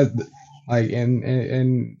 And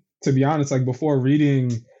to be honest, like before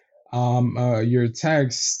reading your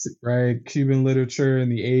text, right, Cuban literature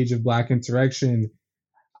and the age of Black insurrection,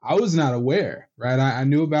 I was not aware, right? I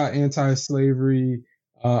knew about anti-slavery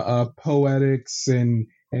poetics and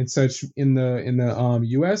such in the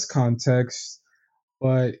U.S. context,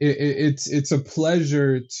 but it's a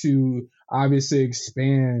pleasure to obviously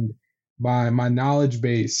expand my knowledge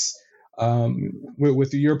base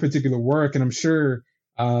with your particular work, and I'm sure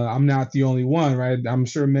I'm not the only one, right? I'm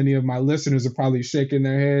sure many of my listeners are probably shaking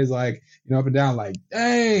their heads, like, up and down, like,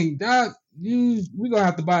 dang, Doc, we gonna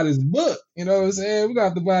have to buy this book. You know what I'm saying? We gonna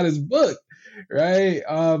have to buy this book, right?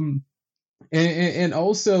 And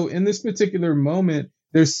also in this particular moment,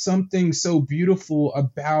 there's something so beautiful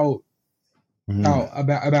about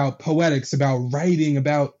about poetics, about writing,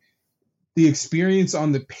 about the experience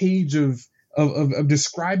on the page of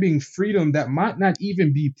describing freedom that might not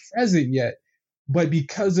even be present yet, but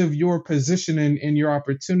because of your position and your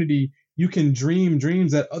opportunity, you can dream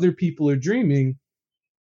dreams that other people are dreaming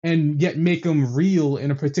and yet make them real in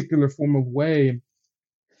a particular form of way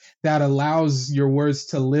that allows your words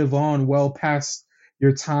to live on well past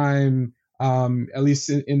your time, at least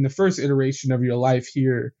in the first iteration of your life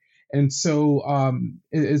here. And so,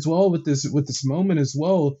 as well with this moment as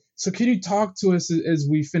well. So, can you talk to us as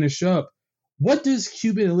we finish up? What does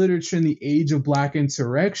Cuban literature in the age of Black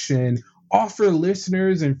insurrection offer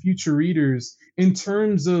listeners and future readers in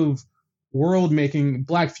terms of world making,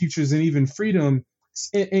 Black futures, and even freedom?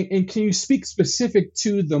 And can you speak specific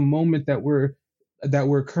to the moment that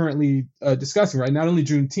we're currently discussing, right? Not only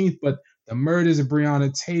Juneteenth, but the murders of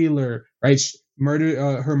Breonna Taylor, right?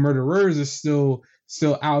 Her murderers are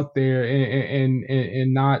still out there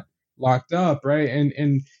and not locked up, right?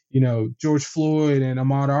 And George Floyd and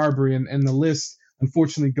Ahmaud Arbery, and the list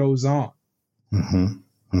unfortunately goes on.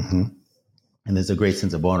 Mm-hmm. Mm-hmm. And there's a great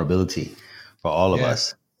sense of vulnerability for all of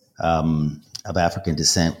us of African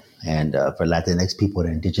descent, and for Latinx people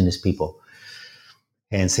and indigenous people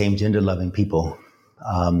and same gender loving people.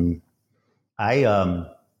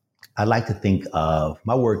 I like to think of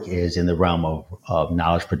my work is in the realm of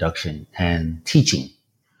knowledge production and teaching.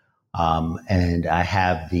 And I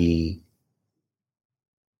have the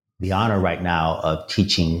honor right now of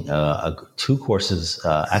teaching 2 courses,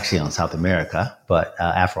 actually on South America, but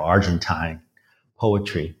Afro-Argentine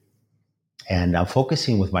poetry. And I'm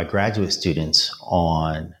focusing with my graduate students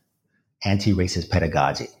on anti-racist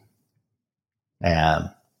pedagogy.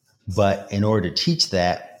 But in order to teach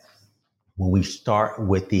that, when we start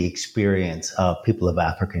with the experience of people of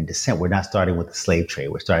African descent, we're not starting with the slave trade.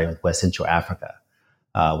 We're starting with West Central Africa,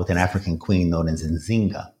 with an African queen known as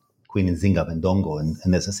Nzinga, Queen Nzinga of Ndongo.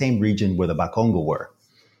 And there's the same region where the Bakongo were.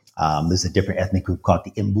 There's a different ethnic group called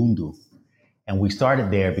the Imbundu. And we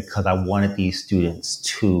started there because I wanted these students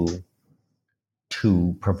to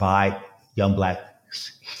provide young Blacks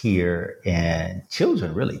here, and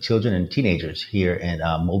children and teenagers here in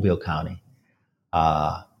Mobile County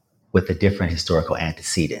with a different historical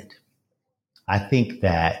antecedent. I think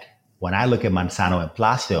that when I look at Manzano and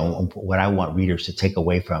Placio, what I want readers to take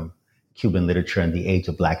away from Cuban literature in the age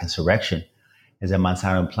of Black insurrection is that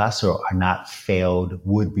Manzano and Placio are not failed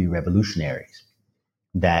would-be revolutionaries,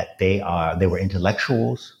 that they were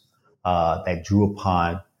intellectuals that drew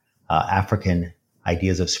upon African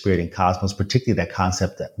ideas of spirit and cosmos, particularly that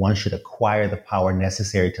concept that one should acquire the power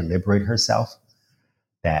necessary to liberate herself,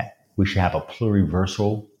 that we should have a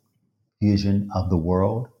pluriversal vision of the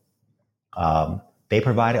world. They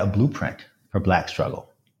provided a blueprint for Black struggle.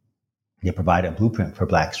 We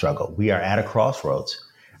are at a crossroads,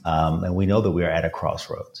 and we know that we are at a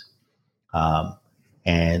crossroads.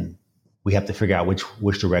 And we have to figure out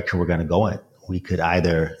which direction we're going to go in. We could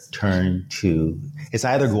either it's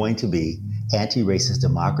either going to be anti-racist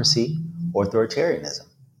democracy or authoritarianism.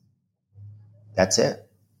 That's it.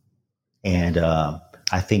 And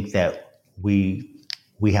I think that we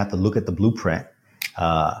have to look at the blueprint,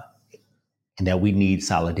 and that we need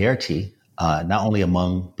solidarity, not only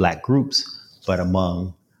among Black groups, but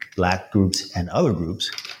among Black groups and other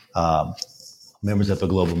groups, members of the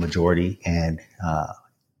global majority and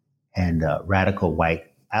radical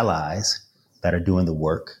white allies that are doing the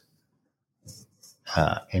work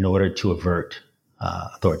in order to avert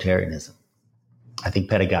authoritarianism. I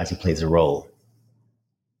think pedagogy plays a role.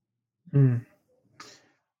 Mm.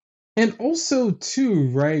 And also, too,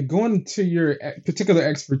 right, going to your particular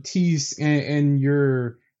expertise and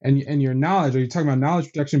your knowledge, or you're talking about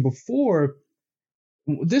knowledge production before,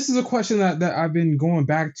 this is a question that I've been going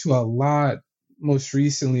back to a lot most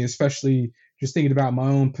recently, especially just thinking about my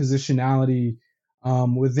own positionality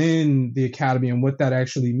within the academy and what that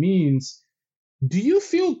actually means. Do you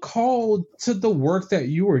feel called to the work that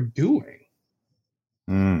you are doing?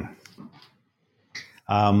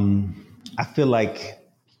 I feel like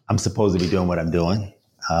I'm supposed to be doing what I'm doing.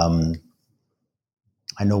 I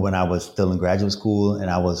know when I was still in graduate school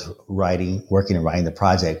and I was working and writing the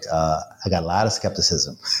project, I got a lot of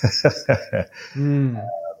skepticism.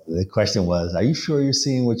 The question was, are you sure you're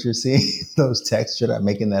seeing what you're seeing in those texts? You're not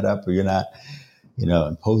making that up, or you're not,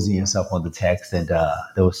 imposing yourself on the text. And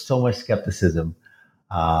there was so much skepticism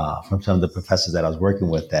from some of the professors that I was working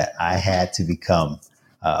with that I had to become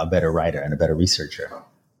a better writer and a better researcher.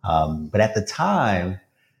 But at the time,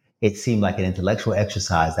 it seemed like an intellectual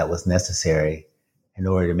exercise that was necessary in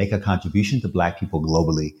order to make a contribution to Black people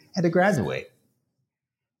globally and to graduate.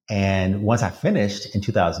 And once I finished in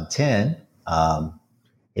 2010,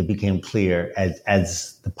 it became clear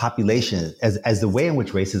as the population, as the way in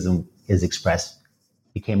which racism is expressed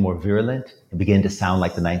became more virulent, it began to sound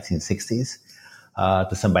like the 1960s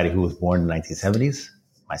to somebody who was born in the 1970s,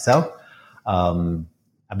 myself.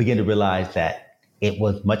 I began to realize that it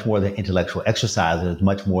was much more than intellectual exercise. It was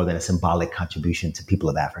much more than a symbolic contribution to people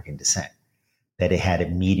of African descent, that it had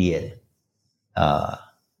immediate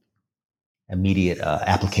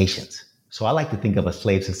applications So I like to think of a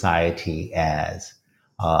slave society as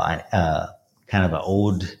kind of an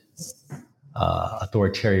old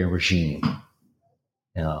authoritarian regime,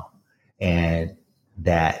 you know, and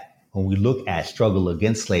that when we look at struggle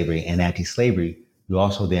against slavery and anti-slavery, you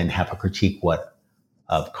also then have a critique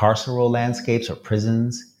of carceral landscapes or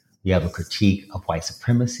prisons. You have a critique of white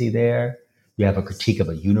supremacy there. You have a critique of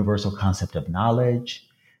a universal concept of knowledge.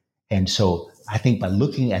 And so I think by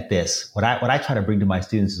looking at this, what I try to bring to my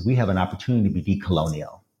students is we have an opportunity to be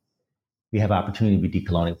decolonial. We have opportunity to be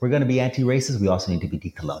decolonial. If we're going to be anti-racist, we also need to be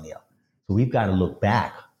decolonial. So we've got to look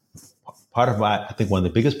back. I think one of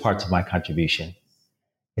the biggest parts of my contribution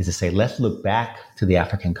is to say, let's look back to the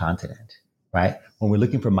African continent, right? When we're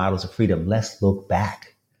looking for models of freedom, let's look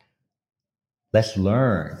back. Let's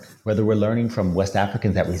learn, whether we're learning from West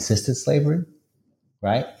Africans that resisted slavery,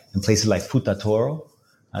 right? In places like Futa Toro,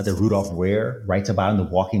 that Rudolph Ware writes about in the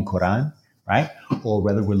Walking Quran, right? Or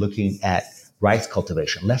whether we're looking at rice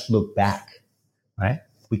cultivation. Let's look back, right?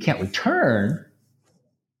 We can't return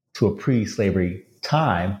to a pre-slavery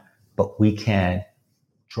time, but we can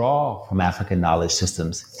draw from African knowledge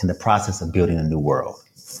systems in the process of building a new world.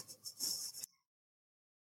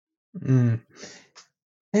 Mm.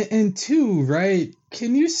 And two, right?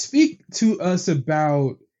 Can you speak to us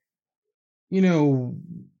about,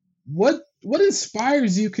 what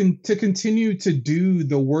inspires you to continue to do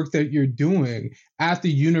the work that you're doing at the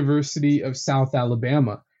University of South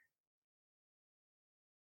Alabama?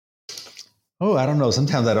 Oh, I don't know.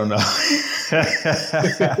 Sometimes I don't know.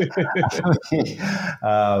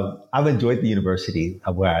 I've enjoyed the university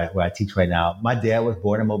where I teach right now. My dad was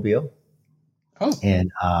born in Mobile. Oh.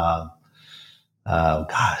 And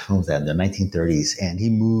gosh, when was that? In the 1930s. And he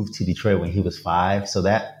moved to Detroit when he was 5. So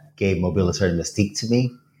that gave Mobile a certain mystique to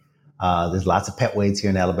me. There's lots of Petways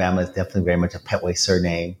here in Alabama. It's definitely very much a Petway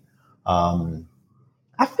surname. Sometimes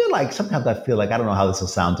I feel like, I don't know how this will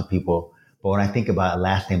sound to people, but when I think about a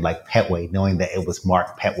last name like Petway, knowing that it was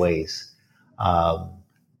Mark Petway's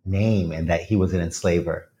name and that he was an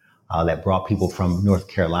enslaver that brought people from North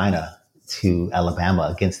Carolina to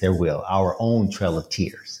Alabama against their will, our own Trail of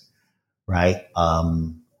Tears, right? I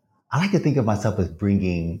like to think of myself as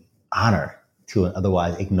bringing honor to an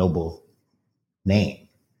otherwise ignoble name.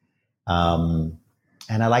 And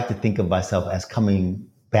I like to think of myself as coming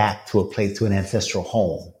back to a place, to an ancestral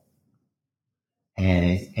home,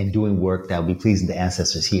 and doing work that will be pleasing to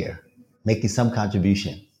ancestors here, making some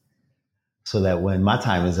contribution so that when my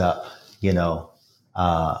time is up,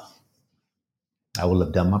 I will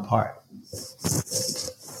have done my part.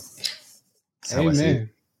 Amen.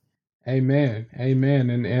 Amen. Amen.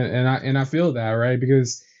 And I feel that, right?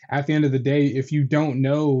 Because at the end of the day, if you don't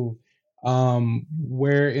know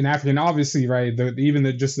where in Africa, and obviously, right,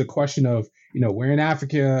 just the question of, where in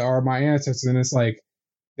Africa are my ancestors, and it's like,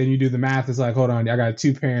 then you do the math, it's like, hold on, I got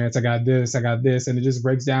 2 parents, I got this, and it just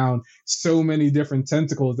breaks down so many different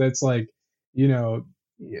tentacles. That's like,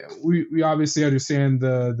 we obviously understand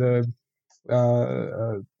the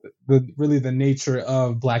really the nature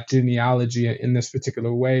of Black genealogy in this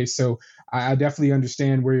particular way. So I definitely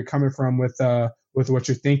understand where you're coming from with what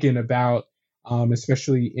you're thinking about,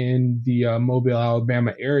 especially in the Mobile,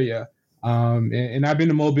 Alabama area. And I've been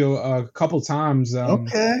to Mobile a couple times.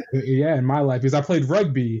 Okay. Yeah, in my life, because I played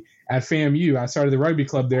rugby at FAMU. I started the rugby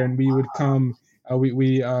club there, and we would come.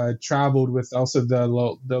 We traveled with also the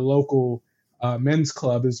local men's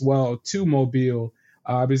club as well to Mobile.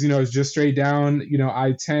 Because it's just straight down,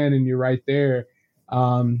 I-10, and you're right there.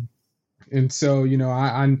 And so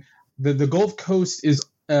I'm the Gulf Coast is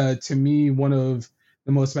to me one of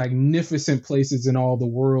the most magnificent places in all the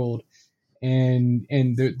world, and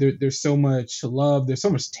there's so much love, there's so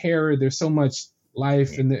much terror, there's so much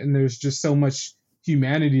life, and there's just so much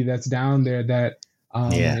humanity that's down there that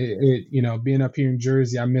being up here in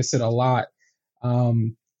Jersey, I miss it a lot.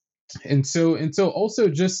 And so also,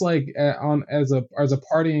 just like as a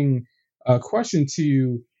parting question to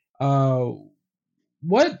you,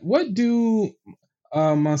 what do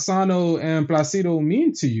Manzano and Placido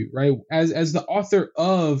mean to you, right? As the author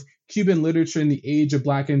of Cuban Literature in the Age of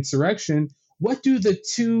Black Insurrection, what do the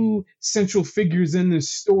 2 central figures in this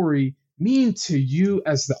story mean to you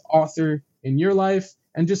as the author in your life,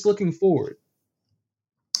 and just looking forward?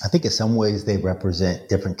 I think in some ways they represent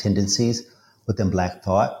different tendencies within Black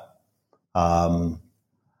thought.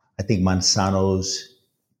 I think Manzano's,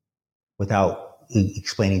 without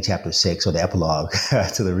explaining chapter 6 or the epilogue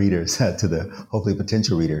to the readers, to the hopefully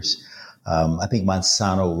potential readers, I think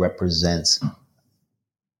Manzano represents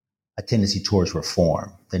a tendency towards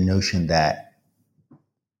reform, the notion that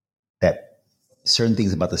certain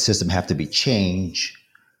things about the system have to be changed,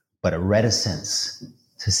 but a reticence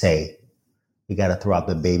to say we got to throw out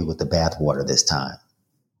the baby with the bathwater this time.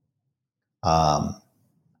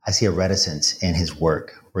 I see a reticence in his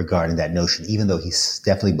work regarding that notion, even though he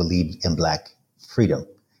definitely believed in Black freedom.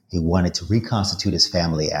 He wanted to reconstitute his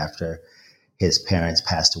family after his parents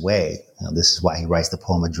passed away. This is why he writes the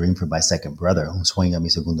poem "A Dream for My Second Brother," Un sueño a mi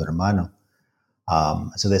segundo hermano.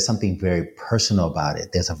 So there's something very personal about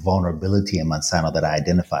it. There's a vulnerability in Manzano that I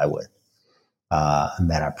identify with and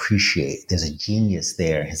that I appreciate. There's a genius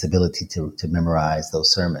there, his ability to memorize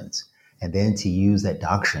those sermons and then to use that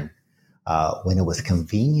doctrine when it was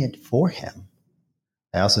convenient for him.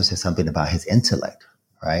 I also said something about his intellect,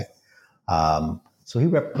 right? But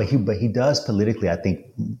he does politically, I think,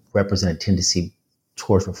 represent a tendency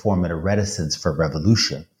towards reform and a reticence for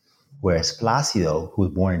revolution. Whereas Plácido, who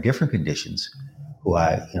was born in different conditions, who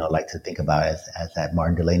I like to think about as that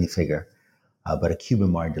Martin Delany figure, but a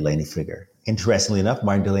Cuban Martin Delany figure. Interestingly enough,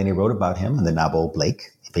 Martin Delany wrote about him in the novel Blake,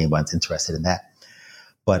 if anyone's interested in that.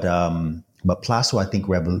 But Plácido, I think,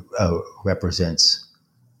 represents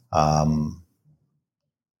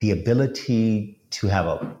the ability to have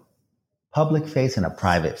a public face and a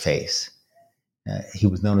private face. He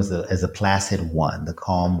was known as the placid one, the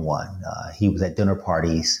calm one. He was at dinner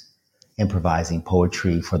parties improvising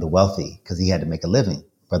poetry for the wealthy because he had to make a living.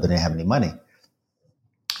 Brother didn't have any money.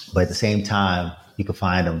 But at the same time, you could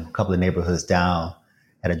find him a couple of neighborhoods down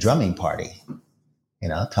at a drumming party,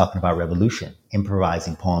 talking about revolution,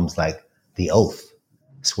 improvising poems like The Oath,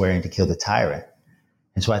 swearing to kill the tyrant.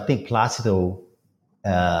 And so I think Plácido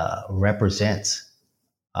represents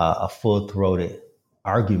a full-throated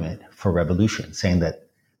argument for revolution, saying that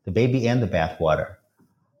the baby and the bathwater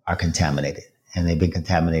are contaminated, and they've been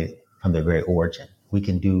contaminated from their very origin. We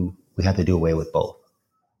have to do away with both.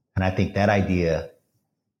 And I think that idea,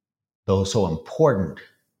 though so important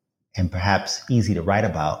and perhaps easy to write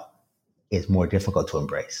about, is more difficult to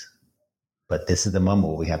embrace. But this is the moment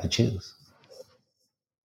where we have to choose.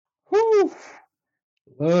 Whew.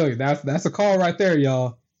 Look, that's a call right there,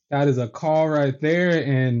 y'all. That is a call right there,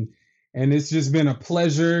 and it's just been a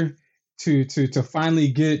pleasure to finally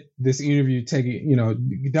get this interview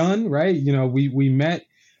done. Right? We met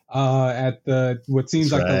at the what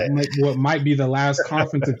seems like what might be the last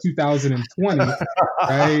conference of 2020,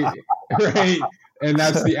 right? Right, and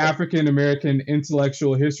that's the African American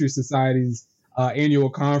Intellectual History Society's annual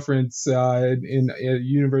conference in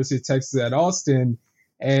University of Texas at Austin,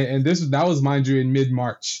 and that was, mind you, in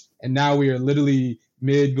mid-March, and now we are literally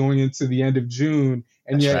mid going into the end of June,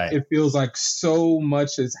 and that's yet right. It feels like so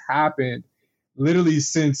much has happened literally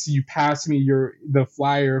since you passed me the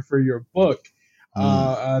flyer for your book.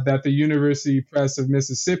 That the University Press of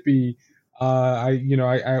Mississippi,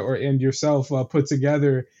 and yourself put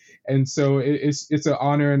together, and so it's an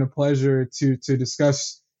honor and a pleasure to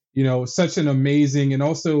discuss, such an amazing and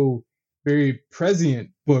also very prescient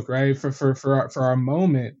book, right, for our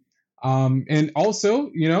moment, and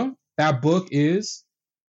also, that book is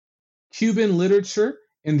Cuban Literature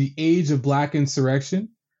in the Age of Black Insurrection,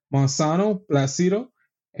 Manzano, Plácido,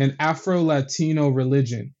 and Afro-Latino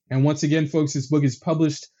Religion. And once again, folks, this book is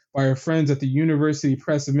published by our friends at the University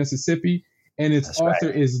Press of Mississippi, and its author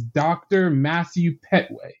is Dr. Matthew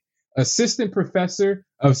Petway, Assistant Professor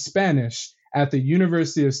of Spanish at the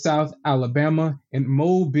University of South Alabama in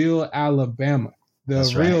Mobile, Alabama.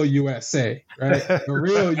 The real USA, right? The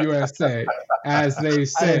real USA, as they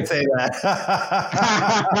say. I didn't say that.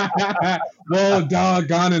 Well,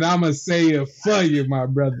 doggone it, I'm going to say it for you, my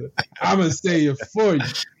brother. I'm going to say it for you.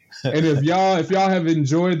 And if y'all have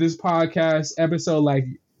enjoyed this podcast episode like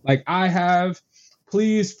I have,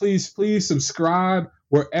 please subscribe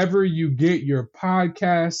wherever you get your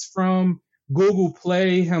podcasts from. Google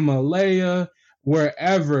Play, Himalaya,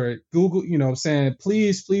 wherever. Google,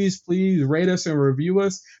 please rate us and review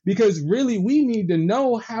us, because really we need to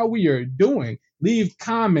know how we are doing. Leave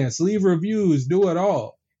comments, leave reviews, do it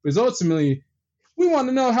all. Because ultimately, we want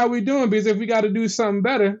to know how we're doing, because if we got to do something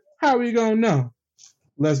better, how are we going to know?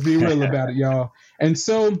 Let's be real about it, y'all. And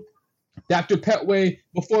so, Dr. Petway,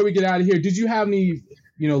 before we get out of here, did you have any,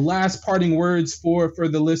 last parting words for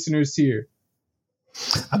the listeners here?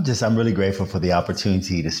 I'm really grateful for the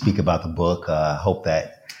opportunity to speak about the book. I hope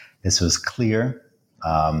that this was clear.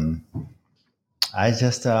 I'm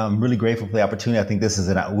really grateful for the opportunity. I think this is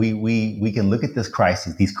we can look at these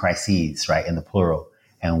crises, right, in the plural,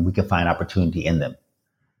 and we can find opportunity in them.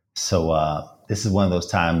 So this is one of those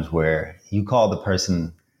times where you call the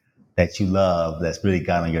person that you love that's really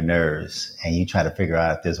got on your nerves, and you try to figure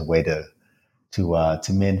out if there's a way to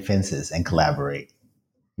mend fences and collaborate.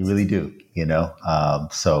 You really do,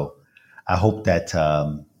 So I hope that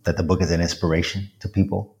the book is an inspiration to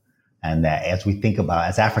people, And that as we think about,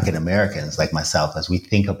 as African Americans like myself, as we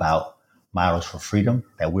think about models for freedom,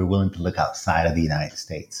 that we're willing to look outside of the United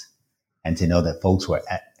States and to know that folks were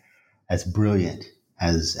as brilliant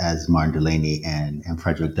as Martin Delany and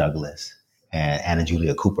Frederick Douglass and Anna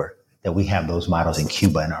Julia Cooper, that we have those models in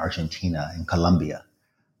Cuba and Argentina and Colombia.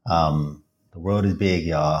 The world is big,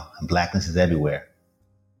 y'all, and Blackness is everywhere.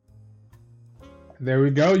 There we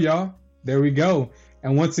go, y'all. There we go.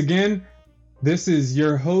 And once again, this is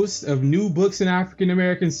your host of New Books in African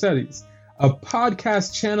American Studies, a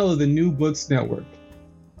podcast channel of the New Books Network.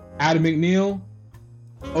 Adam McNeil,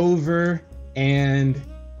 over and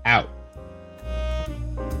out.